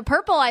 And the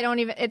purple,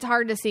 it's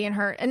hard to see in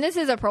her. And this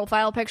is a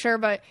profile picture,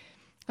 but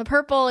the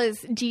purple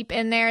is deep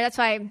in there. That's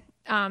why,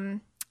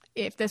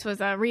 if this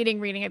was a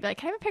reading, I'd be like,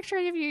 can I have a picture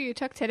of you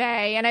took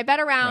today? And I bet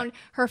around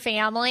her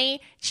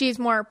family, she's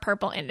more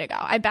purple indigo.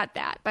 I bet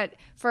that. But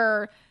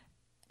for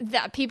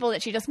the people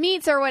that she just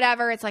meets or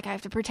whatever, it's like, I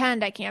have to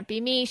pretend I can't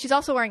be me. She's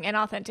also wearing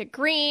inauthentic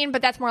green,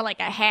 but that's more like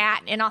a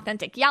hat,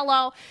 inauthentic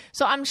yellow.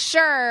 So I'm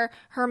sure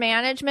her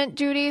management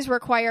duties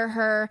require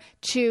her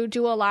to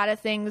do a lot of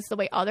things the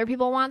way other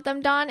people want them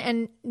done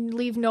and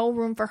leave no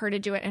room for her to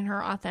do it in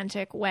her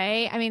authentic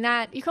way. I mean,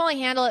 that you can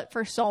only handle it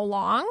for so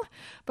long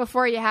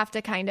before you have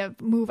to kind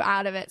of move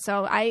out of it.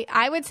 So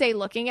I would say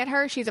looking at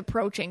her, she's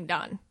approaching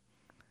done.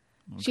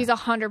 Okay. She's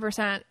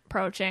 100%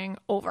 approaching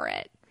over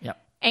it.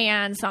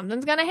 And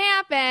something's going to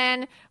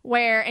happen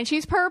and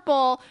she's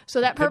purple,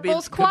 so that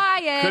purple's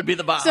quiet. Could be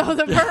the bomb. So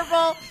the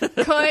purple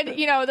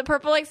the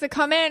purple likes to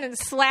come in and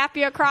slap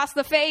you across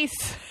the face.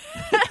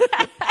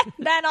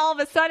 Then all of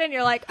a sudden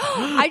you're like,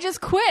 oh, I just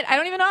quit. I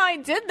don't even know how I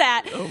did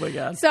that. Oh my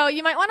God. So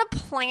you might want to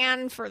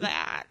plan for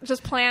that.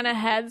 Just plan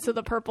ahead so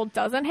the purple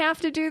doesn't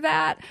have to do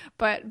that.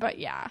 But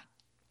yeah.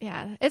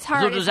 Yeah, it's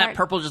hard. So does that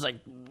purple just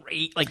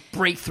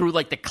break through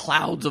like the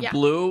clouds of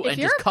blue and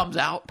just comes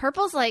out?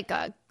 Purple's like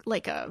a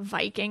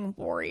Viking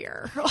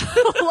warrior.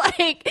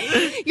 Like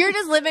you're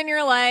just living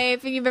your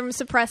life and you've been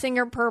suppressing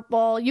your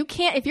purple. You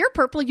can't, if you're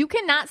purple, you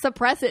cannot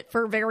suppress it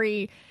for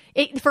forever.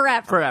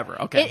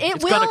 Forever. Okay.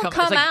 It will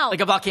come out. Like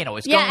a volcano.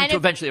 It's going to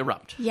eventually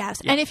erupt. Yes.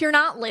 And if you're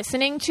not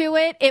listening to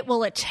it, it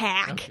will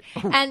attack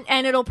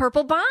and it'll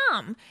purple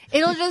bomb.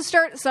 It'll just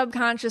start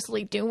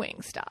subconsciously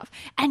doing stuff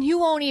and you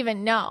won't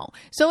even know.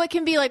 So it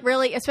can be like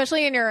really,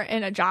 especially in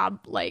a job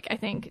like I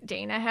think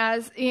Dana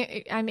has,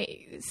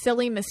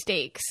 silly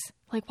mistakes.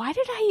 Like, why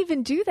did I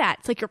even do that?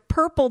 It's like your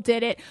purple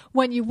did it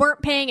when you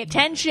weren't paying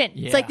attention.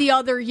 Yeah. It's like the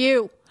other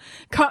you.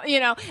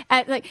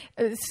 At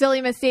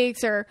silly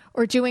mistakes or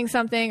doing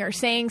something or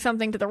saying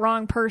something to the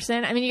wrong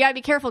person. I mean, you got to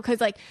be careful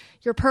because like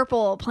your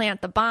purple will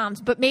plant the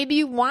bombs, but maybe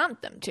you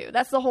want them to.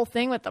 That's the whole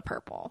thing with the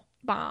purple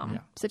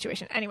bomb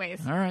situation.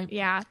 Anyways. All right.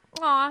 Yeah.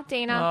 Aw,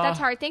 Dana, that's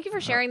hard. Thank you for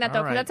sharing that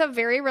though, because that's a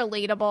very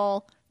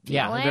relatable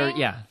feeling.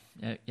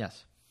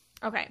 Yes.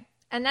 Okay.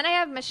 And then I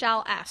have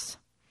Michelle S.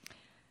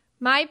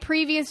 My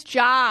previous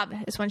job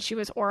is when she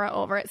was aura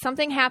over it.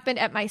 Something happened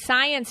at my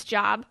science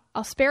job.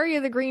 I'll spare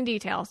you the green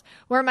details,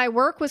 where my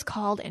work was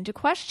called into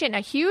question. A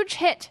huge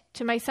hit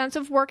to my sense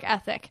of work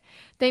ethic.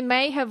 They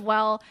may have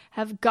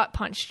gut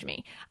punched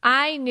me.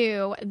 I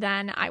knew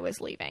then I was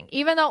leaving.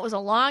 Even though it was a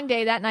long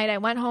day that night, I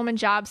went home and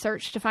job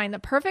searched to find the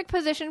perfect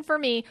position for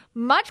me,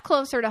 much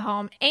closer to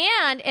home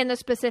and in the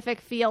specific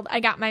field I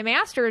got my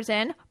master's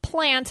in,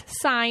 plant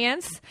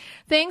science.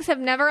 Things have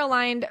never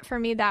aligned for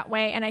me that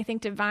way, and I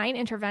think divine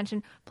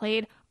intervention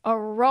played a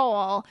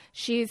role.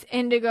 She's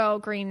indigo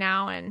green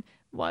now and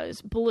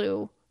was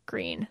blue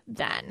green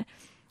then.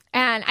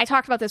 And I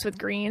talked about this with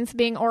greens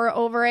being aura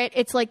over it.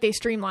 It's like they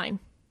streamline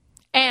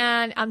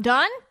and I'm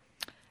done.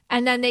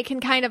 And then they can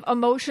kind of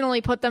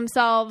emotionally put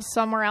themselves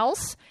somewhere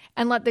else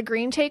and let the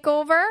green take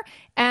over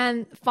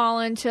and fall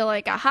into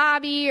like a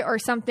hobby or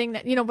something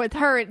that, with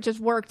her, it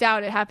just worked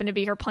out. It happened to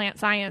be her plant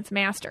science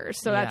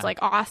master's. So that's like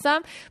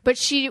awesome. But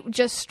she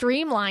just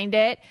streamlined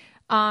it,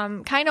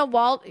 kind of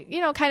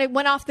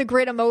went off the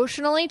grid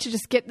emotionally to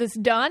just get this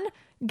done.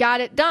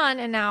 Got it done,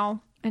 and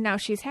now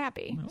she's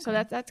happy. Okay. So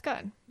that's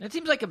good. That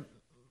seems like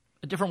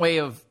a different way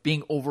of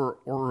being over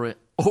aura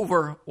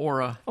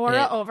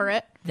over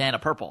it. than a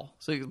purple.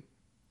 So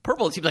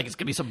purple, it seems like it's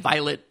going to be some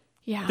violent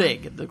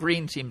thing. The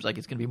green seems like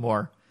it's going to be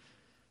more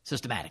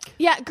systematic.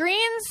 Yeah,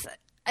 greens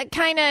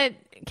kind of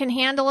can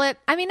handle it.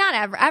 I mean,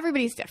 not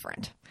everybody's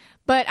different.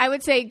 But I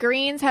would say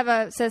greens have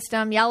a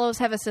system, yellows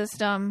have a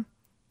system,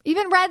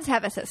 even reds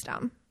have a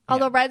system.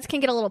 Although reds can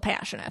get a little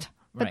passionate,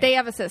 but they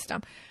have a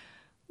system.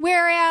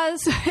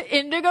 Whereas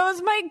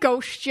indigos might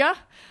ghost you.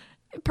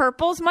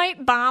 Purples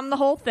might bomb the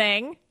whole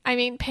thing. I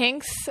mean,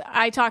 pinks,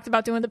 I talked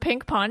about doing the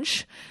pink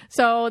punch.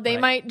 So they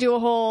might do a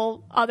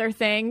whole other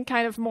thing,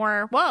 kind of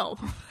more, whoa,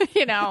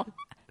 you know.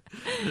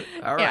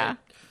 All right. Yeah.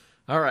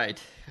 All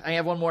right. I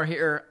have one more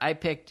here. I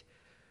picked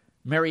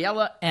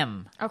Mariella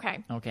M.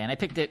 Okay. Okay, and I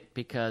picked it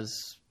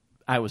because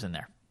I was in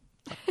there.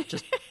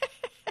 Just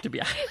to be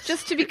honest.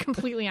 Just to be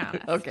completely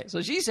honest. Okay,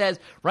 so she says,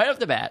 right off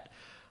the bat,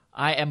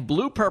 I am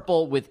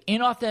blue-purple with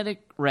inauthentic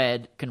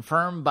red,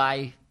 confirmed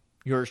by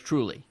yours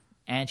truly.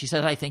 And she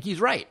says, I think he's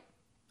right.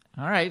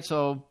 All right,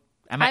 so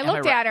I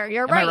looked at her.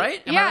 You're right.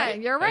 right. Am I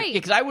right? You're right.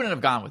 Because I wouldn't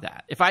have gone with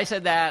that. If I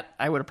said that,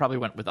 I would have probably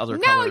went with other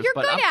No, colors. you're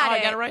but good at it.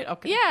 I got it right?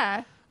 Okay.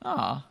 Yeah. Oh,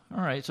 all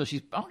right. So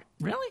she's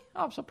really?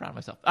 Oh, I'm so proud of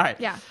myself. All right.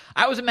 Yeah.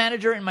 I was a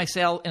manager in a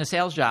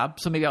sales job,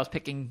 so maybe I was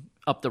picking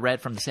up the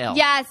red from the sales.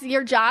 Yes,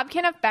 your job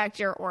can affect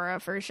your aura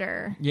for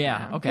sure.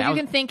 Yeah. Okay. You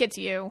can think it's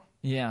you.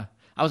 Yeah.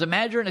 I was a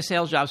manager in a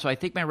sales job, so I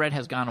think my red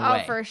has gone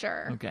away. Oh, for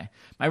sure. Okay.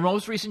 My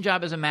most recent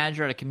job as a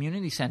manager at a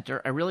community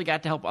center, I really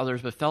got to help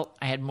others, but felt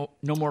I had no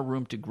more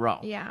room to grow.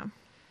 Yeah.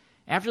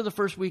 After the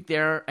first week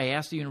there, I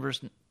asked the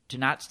universe to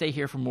not stay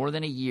here for more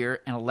than a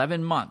year and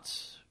 11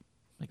 months.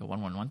 Like a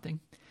 111 thing.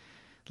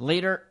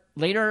 Later,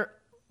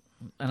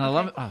 and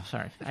 11. Oh,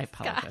 sorry. I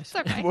apologize.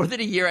 God, okay. More than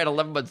a year and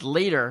 11 months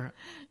later,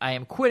 I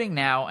am quitting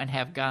now and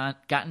have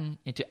gotten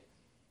into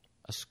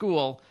a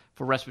school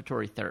for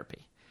respiratory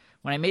therapy.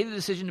 When I made the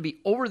decision to be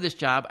over this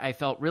job, I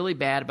felt really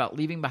bad about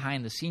leaving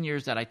behind the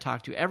seniors that I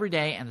talk to every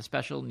day and the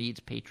special needs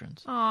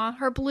patrons. Aw,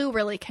 her blue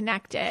really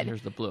connected.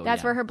 Here's the blue.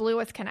 That's yeah. where her blue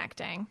was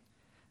connecting.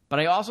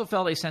 But I also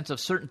felt a sense of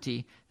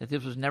certainty that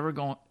this was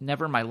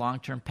never my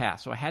long-term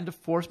path. So I had to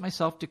force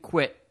myself to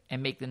quit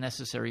and make the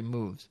necessary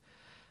moves.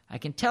 I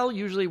can tell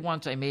usually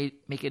once I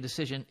make a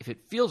decision if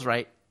it feels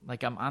right,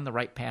 like I'm on the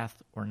right path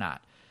or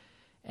not.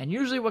 And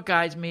usually what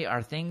guides me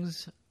are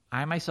things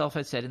I myself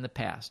had said in the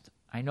past.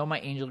 I know my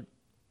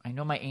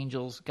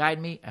angels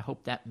guide me. I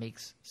hope that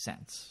makes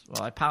sense.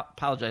 Well, I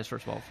apologize,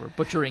 first of all, for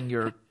butchering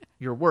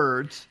your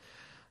words.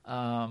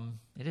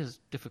 It is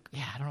difficult.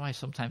 Yeah, I don't know why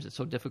sometimes it's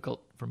so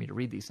difficult for me to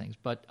read these things.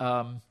 But,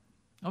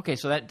 okay,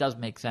 so that does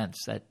make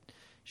sense that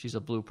she's a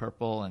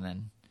blue-purple and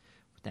then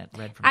with that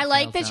red from the I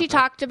like sales that she job.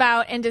 talked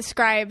about and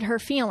described her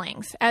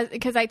feelings.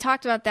 Because I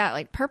talked about that.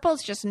 Like,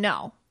 purple's just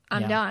no.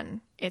 I'm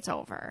done. It's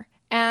over.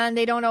 And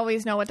they don't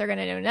always know what they're going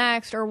to do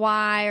next or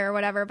why or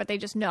whatever, but they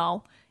just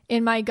know.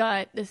 In my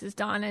gut, this is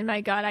done. In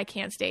my gut, I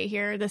can't stay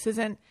here. This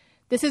isn't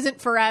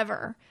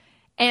forever.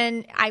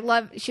 And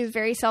she was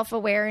very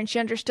self-aware and she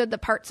understood the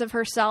parts of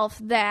herself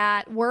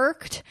that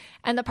worked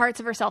and the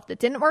parts of herself that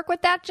didn't work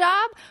with that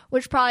job,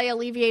 which probably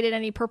alleviated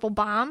any purple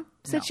bomb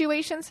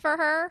situations for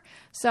her.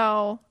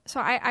 So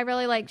I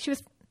really like, she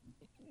was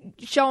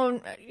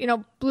shown,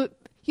 blue.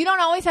 You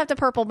don't always have to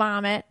purple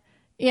bomb it.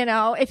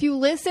 If you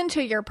listen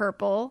to your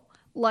purple,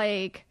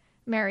 like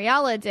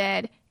Mariella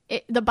did,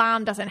 the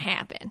bomb doesn't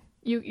happen.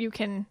 You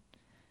can,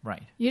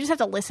 right. You just have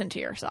to listen to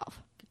yourself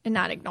and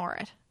not ignore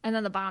it. And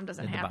then the bomb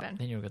doesn't happen.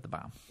 Then you'll get the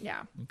bomb.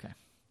 Yeah. Okay.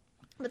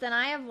 But then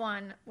I have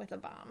one with a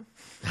bomb.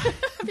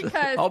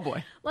 Because, oh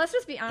boy. Let's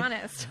just be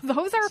honest.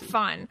 Those are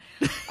fun.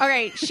 All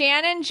right.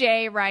 Shannon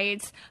J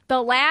writes,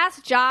 the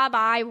last job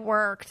I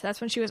worked,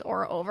 that's when she was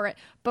aura over it,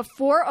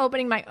 before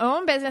opening my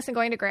own business and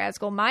going to grad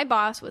school, my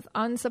boss was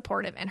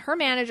unsupportive and her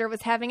manager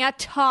was having a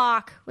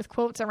talk, with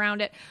quotes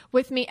around it,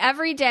 with me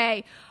every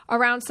day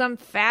around some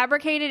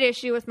fabricated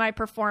issue with my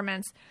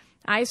performance.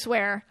 I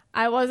swear,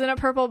 I wasn't a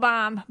purple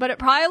bomb, but it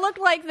probably looked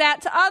like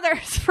that to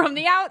others from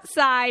the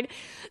outside.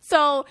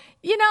 So,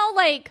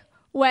 like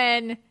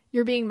when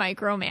you're being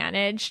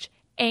micromanaged,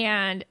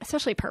 and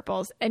especially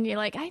purples, and you're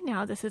like, I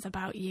know this is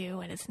about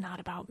you and it's not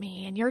about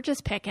me, and you're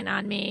just picking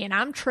on me and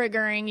I'm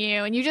triggering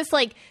you, and you just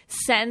like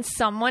sense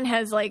someone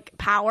has like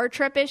power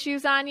trip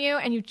issues on you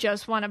and you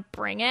just want to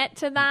bring it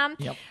to them.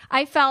 Yep.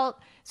 I felt,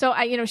 so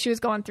she was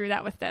going through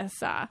that with this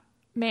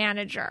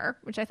manager,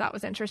 which I thought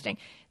was interesting.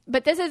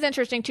 But this is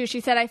interesting too.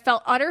 She said, I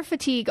felt utter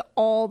fatigue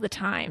all the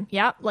time.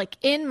 Yep. Like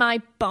in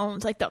my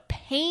bones, like the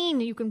pain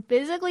you can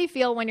physically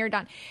feel when you're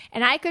done.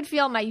 And I could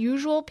feel my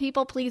usual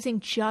people pleasing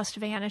just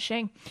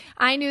vanishing.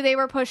 I knew they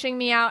were pushing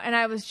me out and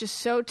I was just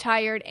so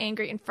tired,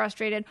 angry, and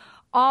frustrated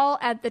all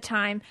at the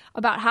time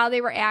about how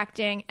they were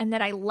acting and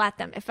that I let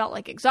them. It felt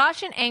like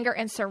exhaustion, anger,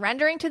 and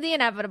surrendering to the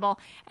inevitable.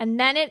 And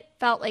then it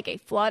felt like a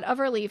flood of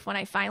relief when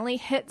I finally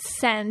hit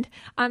send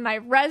on my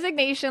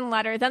resignation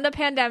letter. Then the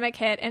pandemic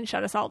hit and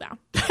shut us all down.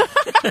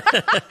 Isn't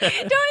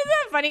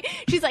that funny?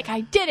 She's like,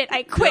 I did it.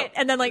 I quit. Yep.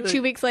 And then like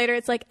 2 weeks later,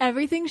 it's like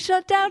everything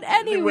shut down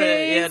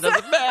anyways. Yeah, it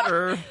doesn't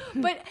matter.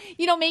 But,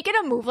 making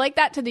a move like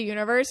that to the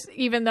universe,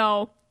 even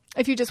though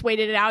if you just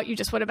waited it out, you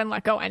just would have been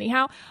let go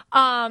anyhow.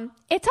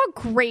 It's a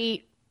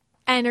great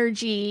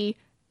energy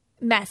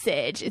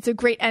message. It's a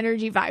great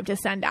energy vibe to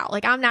send out.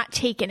 Like, I'm not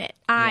taking it.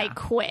 I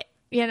quit.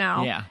 You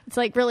know? Yeah. It's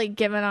like really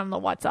giving them the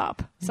what's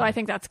up. So I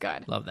think that's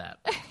good. Love that.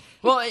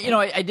 Well, you know,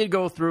 I did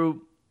go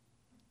through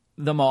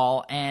them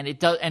all, and it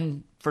does.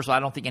 And first of all, I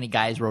don't think any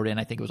guys wrote in.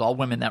 I think it was all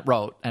women that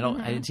wrote. I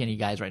didn't see any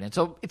guys write in.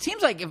 So it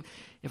seems like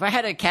if I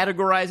had to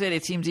categorize it,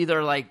 it seems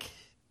either like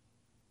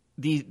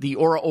the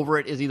aura over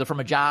it is either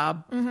from a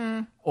job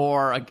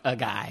or a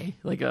guy,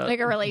 like a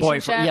relationship.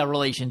 Boyfriend,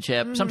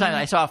 relationship. Sometimes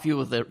I saw a few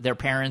with their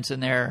parents in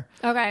there.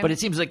 Okay. But it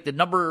seems like the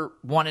number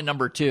 1 and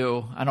number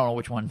 2, I don't know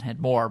which one had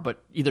more,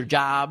 but either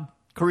job,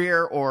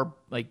 career, or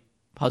like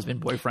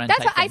husband, boyfriend.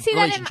 That's type I thing, see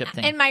relationship that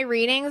thing. in my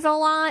readings a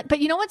lot. But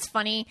you know what's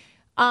funny?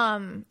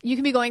 You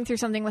can be going through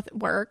something with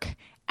work,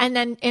 and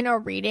then in a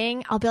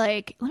reading, I'll be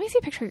like, let me see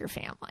a picture of your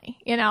family,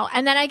 you know?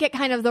 And then I get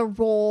kind of the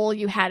role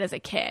you had as a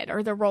kid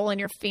or the role in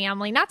your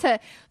family, not to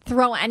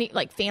throw any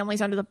like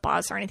families under the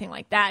bus or anything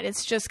like that.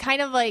 It's just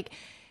kind of like,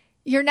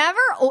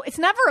 it's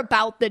never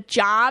about the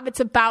job.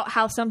 It's about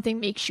how something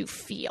makes you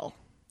feel.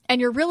 And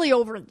you're really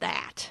over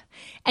that.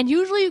 And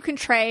usually you can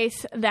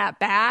trace that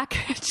back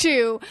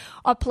to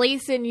a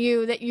place in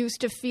you that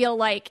used to feel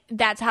like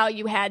that's how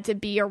you had to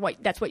be, or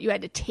that's what you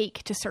had to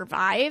take to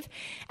survive.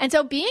 And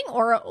so being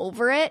aura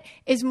over it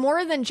is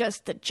more than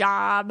just the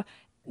job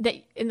that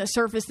in the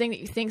surface thing that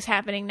you think's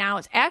happening now.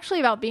 It's actually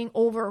about being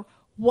over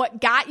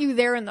what got you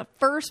there in the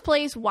first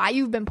place, why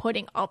you've been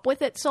putting up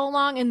with it so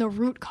long, and the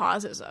root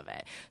causes of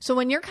it. So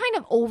when you're kind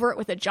of over it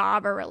with a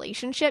job or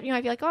relationship, you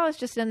might be like, oh, it's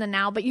just in the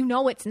now, but you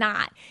know it's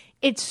not.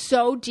 It's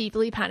so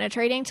deeply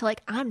penetrating to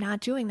like, I'm not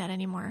doing that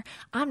anymore.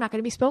 I'm not going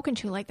to be spoken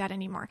to like that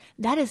anymore.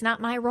 That is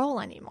not my role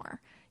anymore,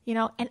 you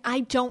know, and I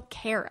don't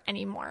care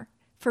anymore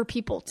for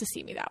people to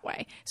see me that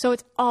way. So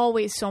it's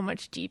always so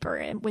much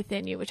deeper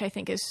within you, which I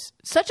think is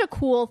such a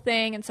cool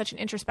thing and such an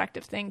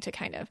introspective thing to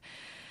kind of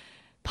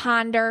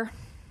ponder.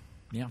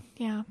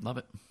 Yeah. Love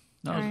it.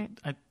 No, right.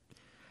 I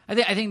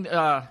think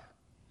I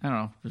don't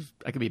know.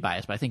 I could be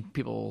biased, but I think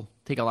people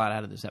take a lot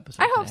out of this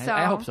episode. I hope so.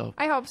 I hope so.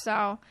 I hope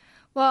so.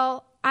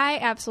 Well, I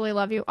absolutely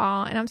love you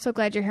all, and I'm so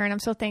glad you're here, and I'm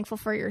so thankful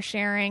for your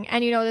sharing.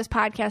 And you know, this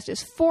podcast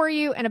is for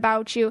you and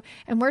about you,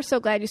 and we're so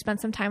glad you spent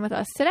some time with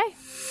us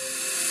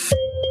today.